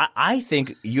thing. I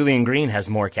think Julian Green has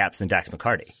more caps than Dax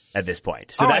McCarty at this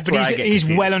point. So that's where I get he's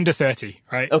confused. well under 30,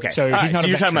 right? Okay. So he's not so a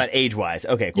you're talking veteran. about age-wise.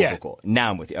 Okay, cool, Yeah. cool.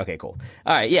 Now I'm with you. Okay, cool.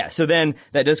 All right, yeah. So then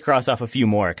that does cross off a few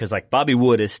more because, like, Bobby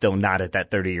Wood is still not at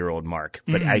that 30-year-old mark.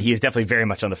 But he is definitely very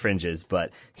much on the fringes,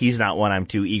 but he's not one I'm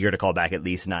too eager to call back, at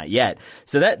least not yet.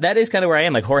 So that is kind of where I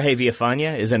am. Like, Jorge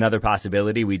Villafana is another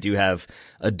possibility. We do have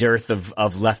a dearth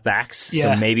of left backs,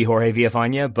 Yeah. so maybe Jorge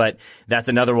Villafana, but that's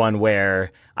another one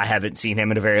where I haven't seen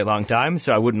him in a very long time,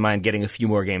 so I wouldn't mind getting a few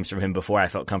more games from him before I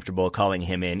felt comfortable calling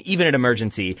him in, even at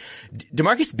emergency.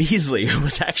 DeMarcus Beasley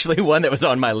was actually one that was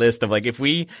on my list of, like, if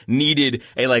we needed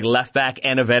a, like, left back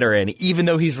and a veteran, even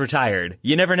though he's retired,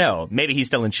 you never know. Maybe he's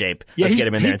still in shape. Yeah, Let's get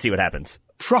him in there and see what happens.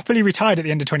 Properly retired at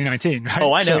the end of 2019, right?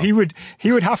 Oh, I know. So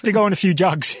he would have to go on a few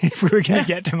jogs if we were going to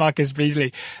get DeMarcus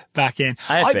Beasley back in.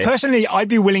 I'd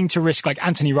be willing to risk, like,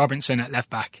 Anthony Robinson at left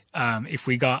back if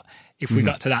we got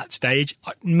to that stage.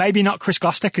 Maybe not Chris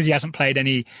Gloucester because he hasn't played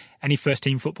any first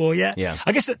team football yet. Yeah.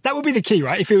 I guess that would be the key,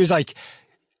 right? If it was like,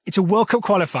 it's a World Cup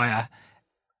qualifier,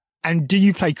 and do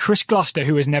you play Chris Gloucester,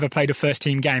 who has never played a first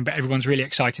team game but everyone's really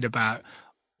excited about,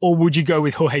 or would you go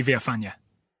with Jorge Villafana?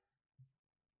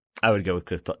 I would go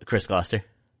with Chris Gloucester.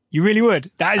 You really would?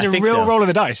 That is a real so. roll of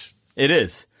the dice. It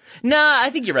is. Nah,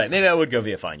 I think you're right. Maybe I would go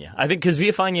Villafana. I think because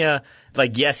Villafana,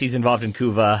 like, yes, he's involved in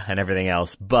Cuva and everything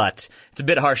else, but it's a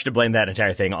bit harsh to blame that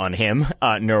entire thing on him,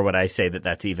 nor would I say that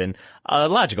that's even a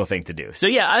logical thing to do. So,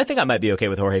 yeah, I think I might be okay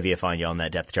with Jorge Villafana on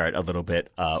that depth chart a little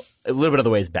bit of the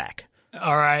ways back.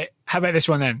 All right. How about this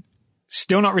one then?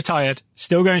 Still not retired,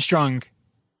 still going strong.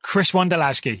 Chris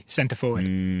Wondolowski, centre forward.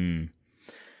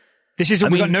 This is,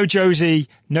 we got no Josie,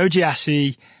 no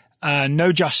Giassi,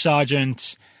 no Josh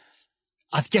Sargent.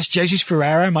 I guess Jesus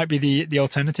Ferreira might be the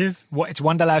alternative. It's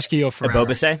Wondolowski or Ferreira.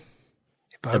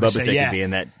 Ebobisse Yeah. could be in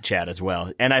that chat as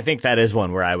well. And I think that is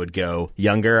one where I would go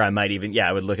younger. I might even,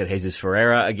 I would look at Jesus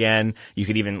Ferreira again. You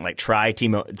could even, like, try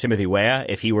Timothy Weah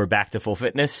if he were back to full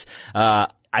fitness. I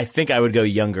think I would go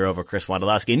younger over Chris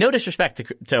Wondolowski. No disrespect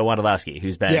to Wondolowski,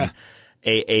 who's been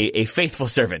a faithful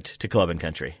servant to club and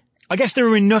country. I guess there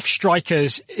are enough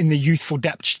strikers in the youthful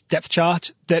depth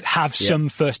chart that have some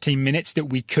first team minutes that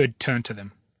we could turn to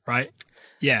them, right?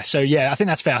 Yeah, so I think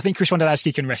that's fair. I think Chris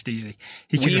Wondolowski can rest easy.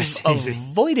 We've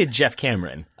avoided Jeff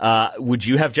Cameron. Would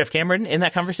you have Jeff Cameron in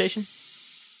that conversation?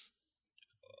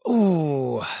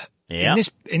 Ooh. Yeah.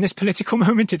 In this political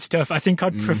moment, it's tough. I think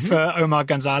I'd prefer Omar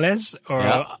Gonzalez,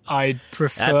 or I'd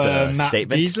prefer Matt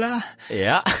Wiesler.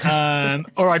 Yeah.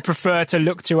 Or I'd prefer to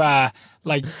look to our,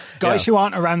 like, guys who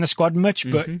aren't around the squad much,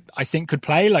 but I think could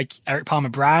play, like Eric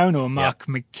Palmer-Brown or Mark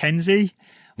McKenzie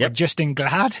or Justin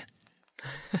Glad.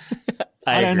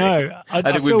 I don't know. I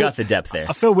think we've got the depth there.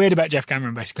 I feel weird about Jeff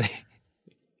Cameron, basically.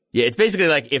 Yeah, it's basically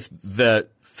like if the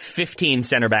 15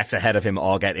 center backs ahead of him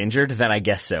all got injured, then I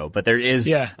guess so. But there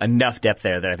is enough depth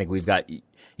there that I think we've got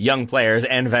young players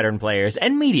and veteran players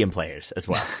and medium players as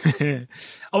well. I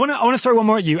want to throw one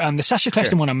more at you. The Sacha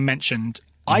Kljestan one I mentioned,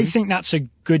 I think that's a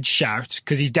good shout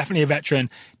because he's definitely a veteran,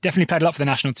 definitely played a lot for the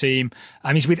national team.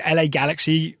 He's with LA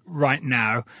Galaxy right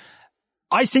now.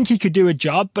 I think he could do a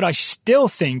job, but I still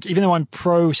think, even though I'm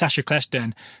pro Sacha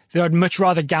Kljestan, that I'd much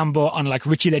rather gamble on, like,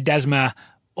 Richie Ledesma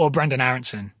or Brandon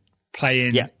Aronson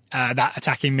playing that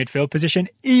attacking midfield position,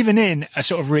 even in a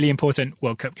sort of really important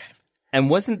World Cup game. And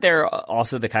wasn't there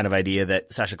also the kind of idea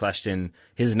that Sacha Kljestan,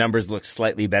 his numbers looked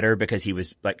slightly better because he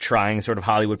was, like, trying sort of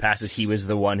Hollywood passes? He was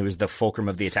the one who was the fulcrum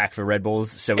of the attack for Red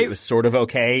Bulls, so it was sort of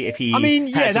okay if he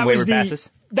had some wayward passes?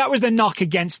 That was the knock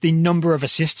against the number of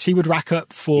assists he would rack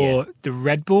up for the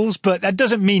Red Bulls, but that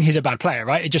doesn't mean he's a bad player,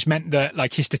 right? It just meant that,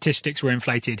 like, his statistics were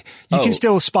inflated. You can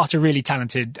still spot a really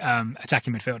talented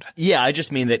attacking midfielder. Yeah, I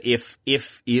just mean that if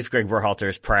Greg Berhalter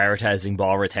is prioritizing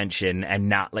ball retention and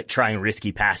not, like, trying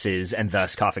risky passes and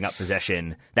thus coughing up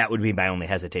possession, that would be my only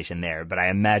hesitation there. But I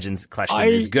imagine Kljestan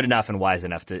is good enough and wise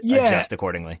enough to adjust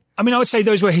accordingly. I mean, I would say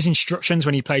those were his instructions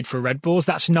when he played for Red Bulls.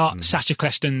 That's not Sacha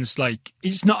Kljestan's, like,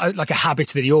 it's not like a habit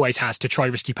that he always has to try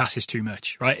risky passes too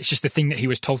much, right? It's just the thing that he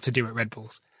was told to do at Red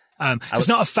Bulls. It's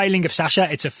not a failing of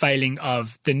Sacha, it's a failing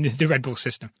of the Red Bull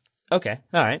system. Okay,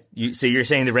 all right. So you're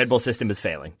saying the Red Bull system is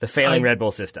failing. The failing Red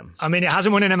Bull system. I mean, it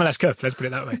hasn't won an MLS Cup, let's put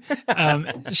it that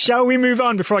way. Shall we move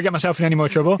on before I get myself in any more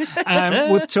trouble?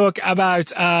 We'll talk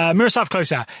about Miroslav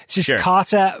Klose. This is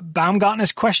Carter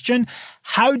Baumgartner's question.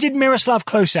 How did Miroslav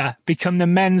Klose become the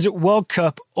men's World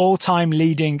Cup all-time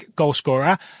leading goal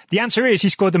scorer? The answer is he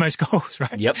scored the most goals,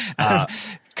 right? Yep.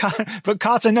 But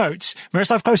Carter notes,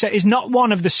 Miroslav Klose is not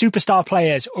one of the superstar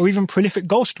players or even prolific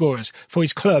goal scorers for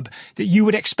his club that you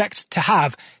would expect to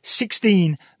have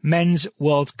 16 men's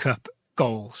World Cup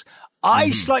goals.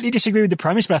 I slightly disagree with the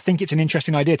premise, but I think it's an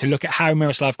interesting idea to look at how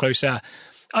Miroslav Klose.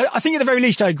 I think at the very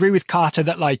least, I agree with Carter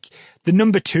that like the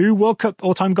number 2 World Cup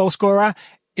all-time goal scorer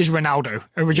is Ronaldo,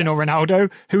 original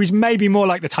Ronaldo, who is maybe more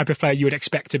like the type of player you would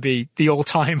expect to be the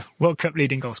all-time World Cup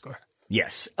leading goal scorer.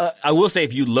 Yes. I will say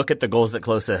if you look at the goals that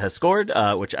Klose has scored,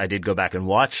 which I did go back and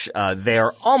watch, they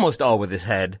are almost all with his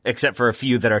head, except for a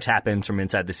few that are tap-ins from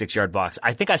inside the 6-yard box.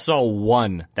 I think I saw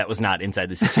one that was not inside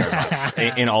the 6-yard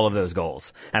box in all of those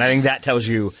goals. And I think that tells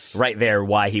you right there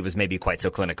why he was maybe quite so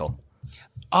clinical.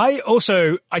 I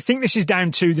think this is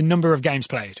down to the number of games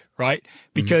played, right?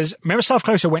 Because Miroslav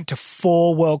Klose went to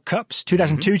 4 World Cups,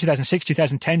 2002, 2006,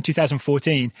 2010,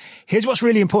 2014. Here's what's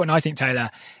really important, I think, Taylor.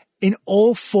 In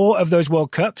all 4 of those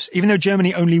World Cups, even though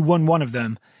Germany only won one of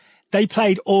them, they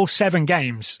played all 7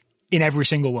 games in every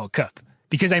single World Cup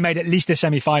because they made at least the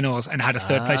semi-finals and had a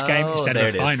third place game instead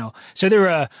of a final. So there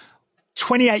are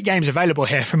 28 games available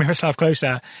here for Miroslav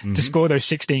Klose to score those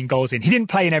 16 goals in. He didn't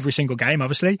play in every single game,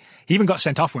 obviously. He even got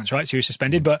sent off once, right? So he was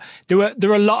suspended. But there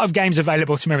are a lot of games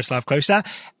available to Miroslav Klose.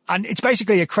 And it's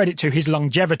basically a credit to his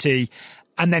longevity.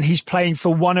 And then he's playing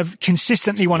for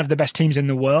consistently one of the best teams in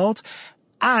the world.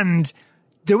 And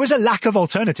there was a lack of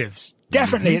alternatives.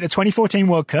 Definitely at the 2014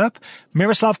 World Cup,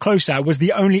 Miroslav Klose was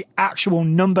the only actual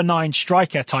number 9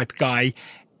 striker type guy.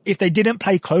 If they didn't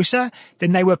play Klose,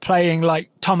 then they were playing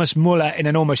like Thomas Muller in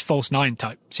an almost false 9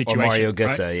 type situation. Or Mario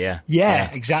Götze, right?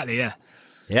 Yeah, exactly, yeah.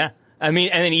 Yeah. I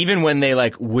mean, and then even when they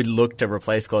like would look to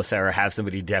replace Klose or have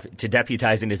somebody to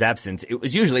deputize in his absence, it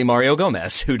was usually Mario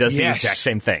Gomez who does the exact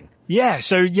same thing. Yeah,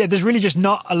 so there's really just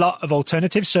not a lot of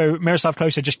alternatives. So Miroslav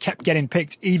Klose just kept getting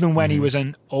picked even when he was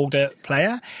an older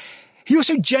player. He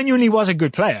also genuinely was a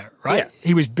good player, right? Yeah.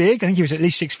 He was big. I think he was at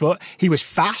least 6 foot. He was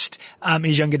fast in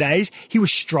his younger days. He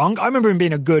was strong. I remember him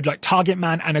being a good like target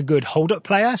man and a good hold-up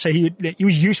player. So he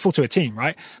was useful to a team,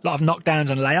 right? A lot of knockdowns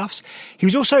and layoffs. He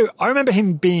was also, I remember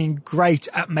him being great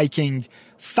at making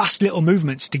fast little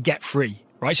movements to get free.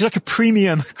 Right, so like a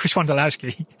premium Chris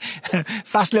Wondolowski,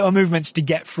 fast little movements to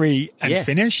get free and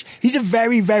finish. He's a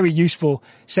very, very useful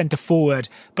centre forward.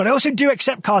 But I also do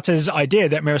accept Carter's idea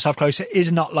that Miroslav Klose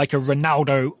is not like a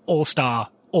Ronaldo all-star,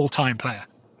 all-time player.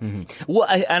 Well,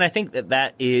 I think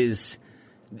that is.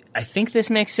 I think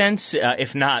this makes sense.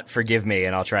 If not, forgive me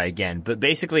and I'll try again. But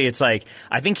basically it's like,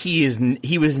 I think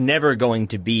he was never going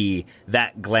to be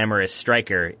that glamorous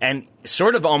striker, and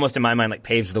sort of almost in my mind like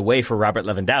paves the way for Robert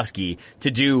Lewandowski to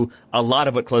do a lot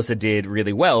of what Klose did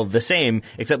really well. The same,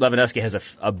 except Lewandowski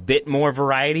has a bit more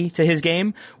variety to his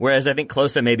game, whereas I think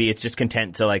Klose maybe it's just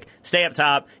content to like stay up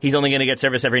top. He's only going to get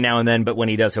service every now and then, but when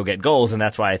he does, he'll get goals, and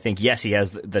that's why I think yes, he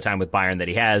has the time with Bayern that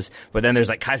he has. But then there's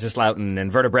like Kaiserslautern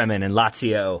and Werder Bremen and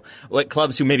Lazio, like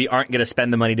clubs who maybe aren't going to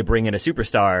spend the money to bring in a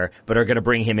superstar, but are going to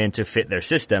bring him in to fit their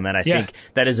system. And I think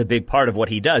that is a big part of what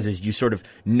he does, is you sort of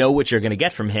know what you're going to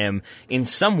get from him. In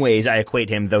some ways, I equate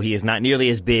him, though he is not nearly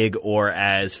as big or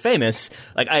as famous,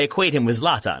 like I equate him with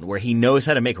Zlatan, where he knows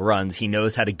how to make runs, he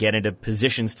knows how to get into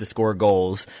positions to score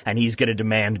goals, and he's going to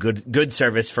demand good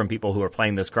service from people who are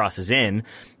playing those crosses in,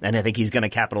 and I think he's going to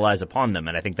capitalize upon them.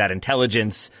 And I think that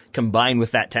intelligence combined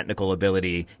with that technical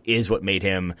ability is what made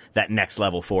him that next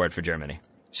level forward for Germany.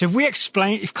 So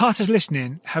if Carter's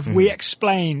listening, have we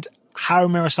explained how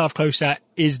Miroslav Klose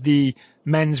is the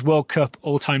men's World Cup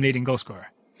all-time leading goal scorer?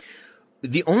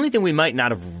 The only thing we might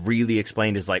not have really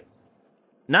explained is like,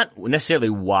 not necessarily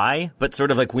why, but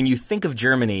sort of like when you think of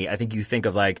Germany, I think you think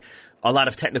of like a lot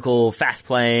of technical, fast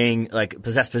playing, like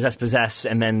possess,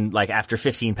 and then like after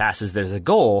 15 passes, there's a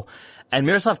goal. And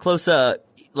Miroslav Klose,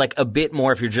 like a bit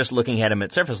more, if you're just looking at him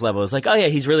at surface level, is like, oh yeah,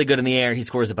 he's really good in the air, he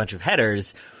scores a bunch of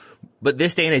headers. But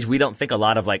this day and age, we don't think a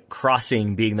lot of like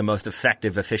crossing being the most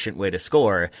effective, efficient way to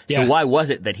score. So why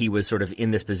was it that he was sort of in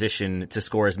this position to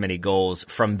score as many goals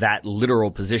from that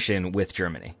literal position with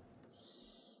Germany?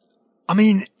 I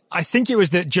mean, I think it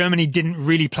was that Germany didn't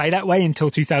really play that way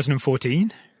until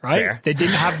 2014, right? Fair. They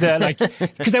didn't have the, like,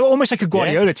 because they were almost like a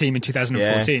Guardiola team in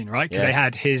 2014, right? Because they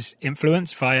had his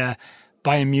influence via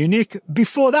Bayern Munich.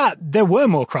 Before that, there were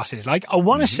more crosses. Like, I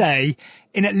want to say,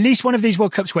 in at least one of these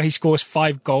World Cups where he scores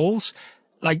 5 goals,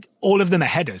 like, all of them are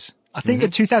headers. I think the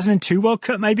 2002 World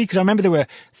Cup, maybe, because I remember there were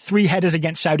 3 headers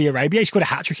against Saudi Arabia. He scored a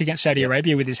hat-trick against Saudi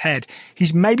Arabia with his head.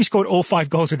 He's maybe scored all 5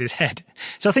 goals with his head.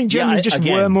 So I think Germany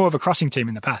were more of a crossing team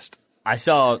in the past. I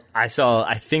saw, I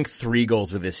think 3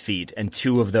 goals with his feet, and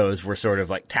 2 of those were sort of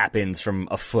like tap-ins from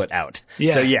a foot out.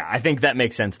 Yeah. So yeah, I think that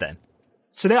makes sense then.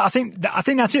 So I think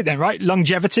that's it then, right?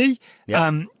 Longevity,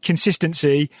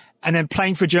 consistency, and then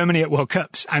playing for Germany at World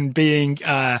Cups and being,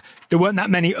 there weren't that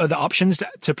many other options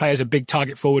to play as a big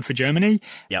target forward for Germany.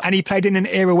 Yep. And he played in an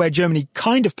era where Germany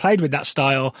kind of played with that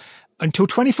style until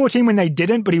 2014 when they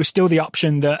didn't, but he was still the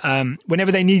option that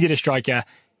whenever they needed a striker,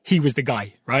 he was the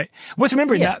guy, right? Worth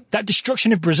remembering that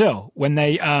destruction of Brazil when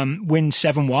they win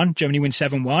 7-1, Germany wins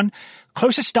 7-1.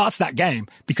 Klose starts that game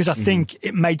because I think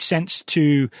it made sense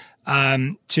to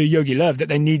Jogi Löw that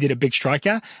they needed a big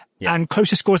striker. Yeah. And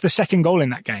Klose scores the second goal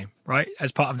in that game, right?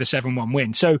 As part of the 7-1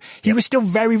 win. So he was still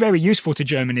very, very useful to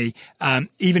Germany,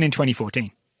 even in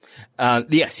 2014.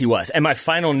 Yes, he was. And my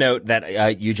final note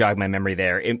that you jogged my memory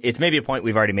there, it's maybe a point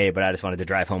we've already made, but I just wanted to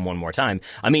drive home one more time.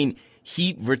 I mean,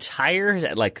 he retires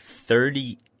at like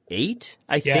 38,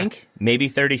 I think, maybe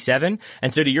 37.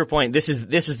 And so to your point, this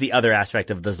is the other aspect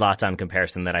of the Zlatan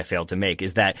comparison that I failed to make,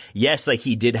 is that, yes, like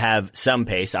he did have some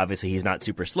pace. Obviously, he's not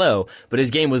super slow, but his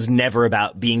game was never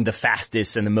about being the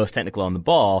fastest and the most technical on the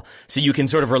ball. So you can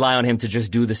sort of rely on him to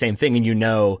just do the same thing. And he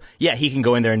can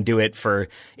go in there and do it for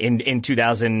in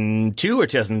 2002 or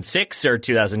 2006 or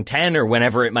 2010 or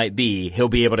whenever it might be. He'll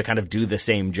be able to kind of do the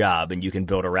same job, and you can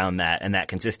build around that. And that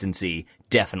consistency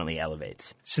definitely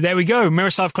elevates. So there we go.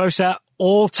 Miroslav Klose,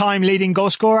 all-time leading goal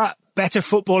scorer, better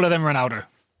footballer than Ronaldo.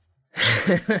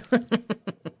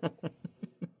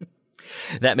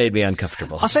 That made me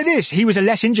uncomfortable. I'll say this, he was a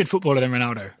less injured footballer than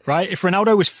Ronaldo, right? If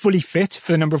Ronaldo was fully fit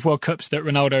for the number of World Cups that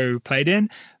Ronaldo played in,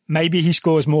 maybe he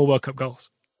scores more World Cup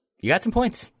goals. You got some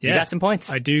points. Yeah, you got some points.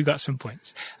 I do got some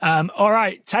points. All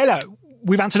right, Taylor,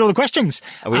 we've answered all the questions.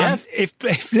 We have.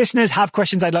 If listeners have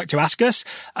questions they'd like to ask us,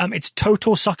 it's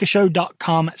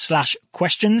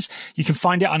totalsoccershow.com/questions. You can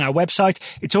find it on our website.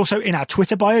 It's also in our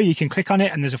Twitter bio. You can click on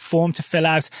it and there's a form to fill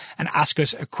out and ask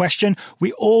us a question.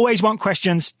 We always want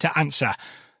questions to answer,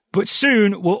 but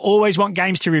soon we'll always want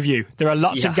games to review. There are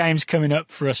lots of games coming up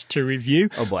for us to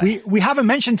review. Oh boy. We haven't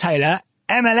mentioned, Taylor,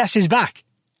 MLS is back.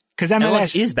 Because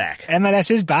MLS is back.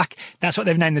 MLS is back. That's what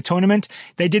they've named the tournament.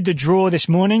 They did the draw this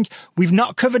morning. We've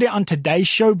not covered it on today's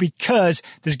show because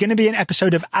there's going to be an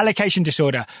episode of Allocation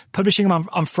Disorder, publishing them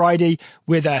on Friday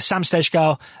with Sam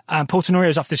Stejskal. Paul Tenorio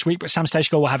is off this week, but Sam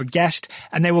Stejskal will have a guest,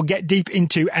 and they will get deep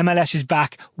into MLS is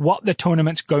back, what the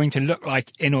tournament's going to look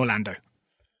like in Orlando.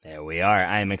 There we are.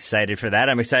 I'm excited for that.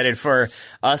 I'm excited for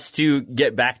us to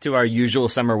get back to our usual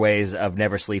summer ways of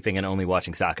never sleeping and only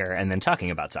watching soccer and then talking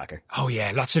about soccer. Oh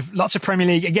yeah, lots of Premier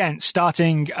League again,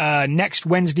 starting next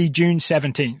Wednesday, June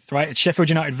 17th, right? It's Sheffield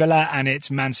United Villa and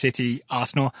it's Man City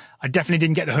Arsenal. I definitely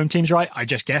didn't get the home teams right. I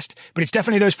just guessed, but it's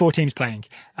definitely those four teams playing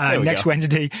next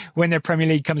Wednesday when the Premier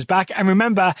League comes back. And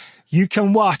remember, you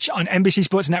can watch on NBC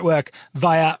Sports Network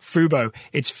via Fubo.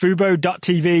 It's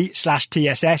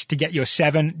fubo.tv/TSS to get your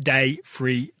 7-day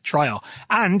free trial.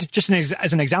 And just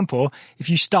as an example, if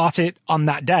you start it on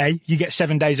that day, you get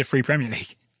 7 days of free Premier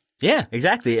League. Yeah,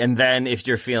 exactly. And then if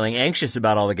you're feeling anxious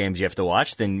about all the games you have to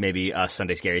watch, then maybe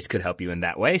Sunday Scaries could help you in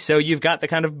that way. So you've got the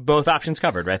kind of both options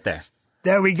covered right there.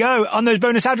 There we go. On those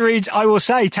bonus ad reads, I will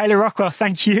say, Taylor Rockwell,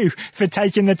 thank you for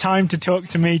taking the time to talk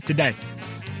to me today.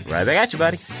 Right back at you,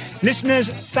 buddy. Listeners,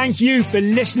 thank you for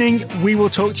listening. We will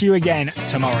talk to you again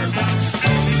tomorrow.